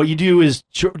what you do is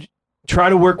try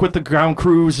to work with the ground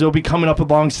crews. They'll be coming up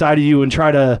alongside of you and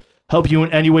try to help you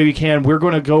in any way we can. We're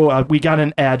going to go, we got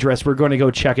an address. We're going to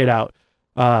go check it out.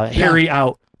 Harry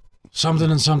out. Something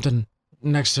and something.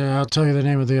 Next, I'll tell you the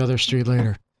name of the other street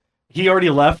later. He already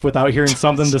left without hearing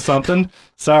something to something.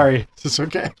 Sorry. It's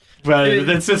okay. But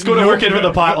it's going to work into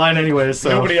the plot line anyways. So.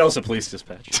 Nobody else at police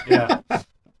dispatch. Yeah.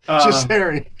 Just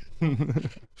Harry.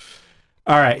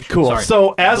 All right, cool. Sorry.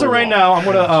 So as of right now, I'm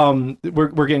gonna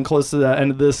we're getting close to the end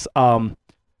of this. I'm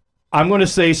gonna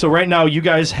say so right now you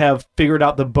guys have figured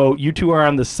out the boat. You two are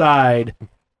on the side.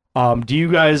 Do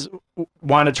you guys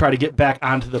want to try to get back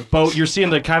onto the boat? You're seeing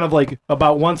the kind of like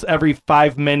about once every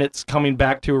 5 minutes coming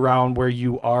back to around where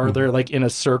you are. They're like in a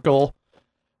circle,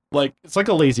 like it's like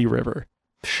a lazy river.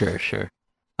 Sure.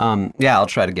 Yeah, I'll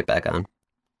try to get back on.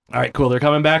 All right, cool. They're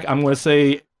coming back. I'm gonna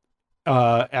say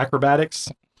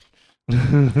acrobatics.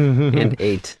 And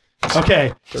 8.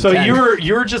 Okay, so 10.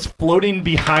 you're just floating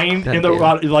behind in the Goddamn.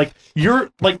 water, like you're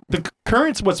like the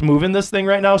current's what's moving this thing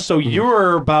right now. So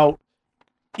you're about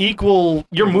equal.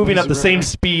 You're moving at the same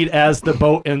speed as the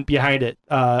boat and behind it.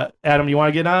 Adam, you want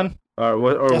to get on?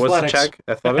 What's the Athletics. check?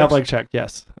 Athletics? Athletic check,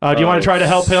 yes. Do you want to try to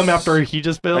help him after he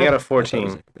just failed? I got a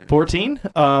 14. 14.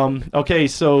 Okay,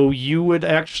 so you would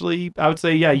actually, I would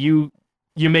say, yeah, you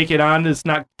make it on. It's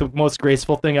not the most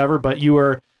graceful thing ever, but you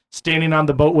are standing on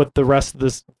the boat with the rest of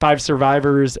the 5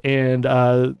 survivors and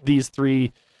these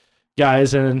 3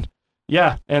 guys, and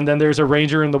yeah, and then there's a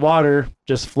ranger in the water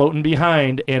just floating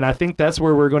behind, and I think that's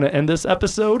where we're going to end this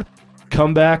episode.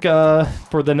 Come back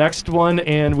for the next one,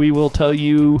 and we will tell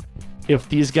you if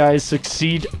these guys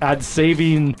succeed at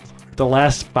saving the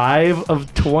last 5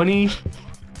 of 20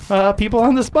 people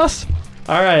on this bus.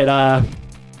 All right,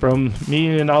 from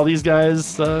me and all these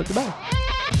guys, goodbye.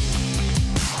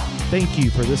 Thank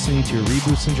you for listening to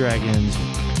Reboots and Dragons.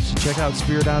 To check out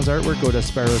Spiridon's artwork, go to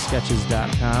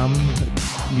sparrowsketches.com.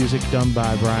 Music done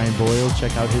by Brian Boyle.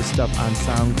 Check out his stuff on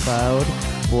SoundCloud.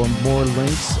 For more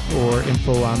links or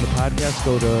info on the podcast,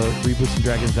 go to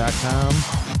rebootsanddragons.com.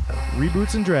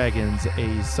 Reboots and Dragons,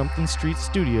 a Something Street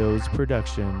Studios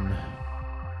production.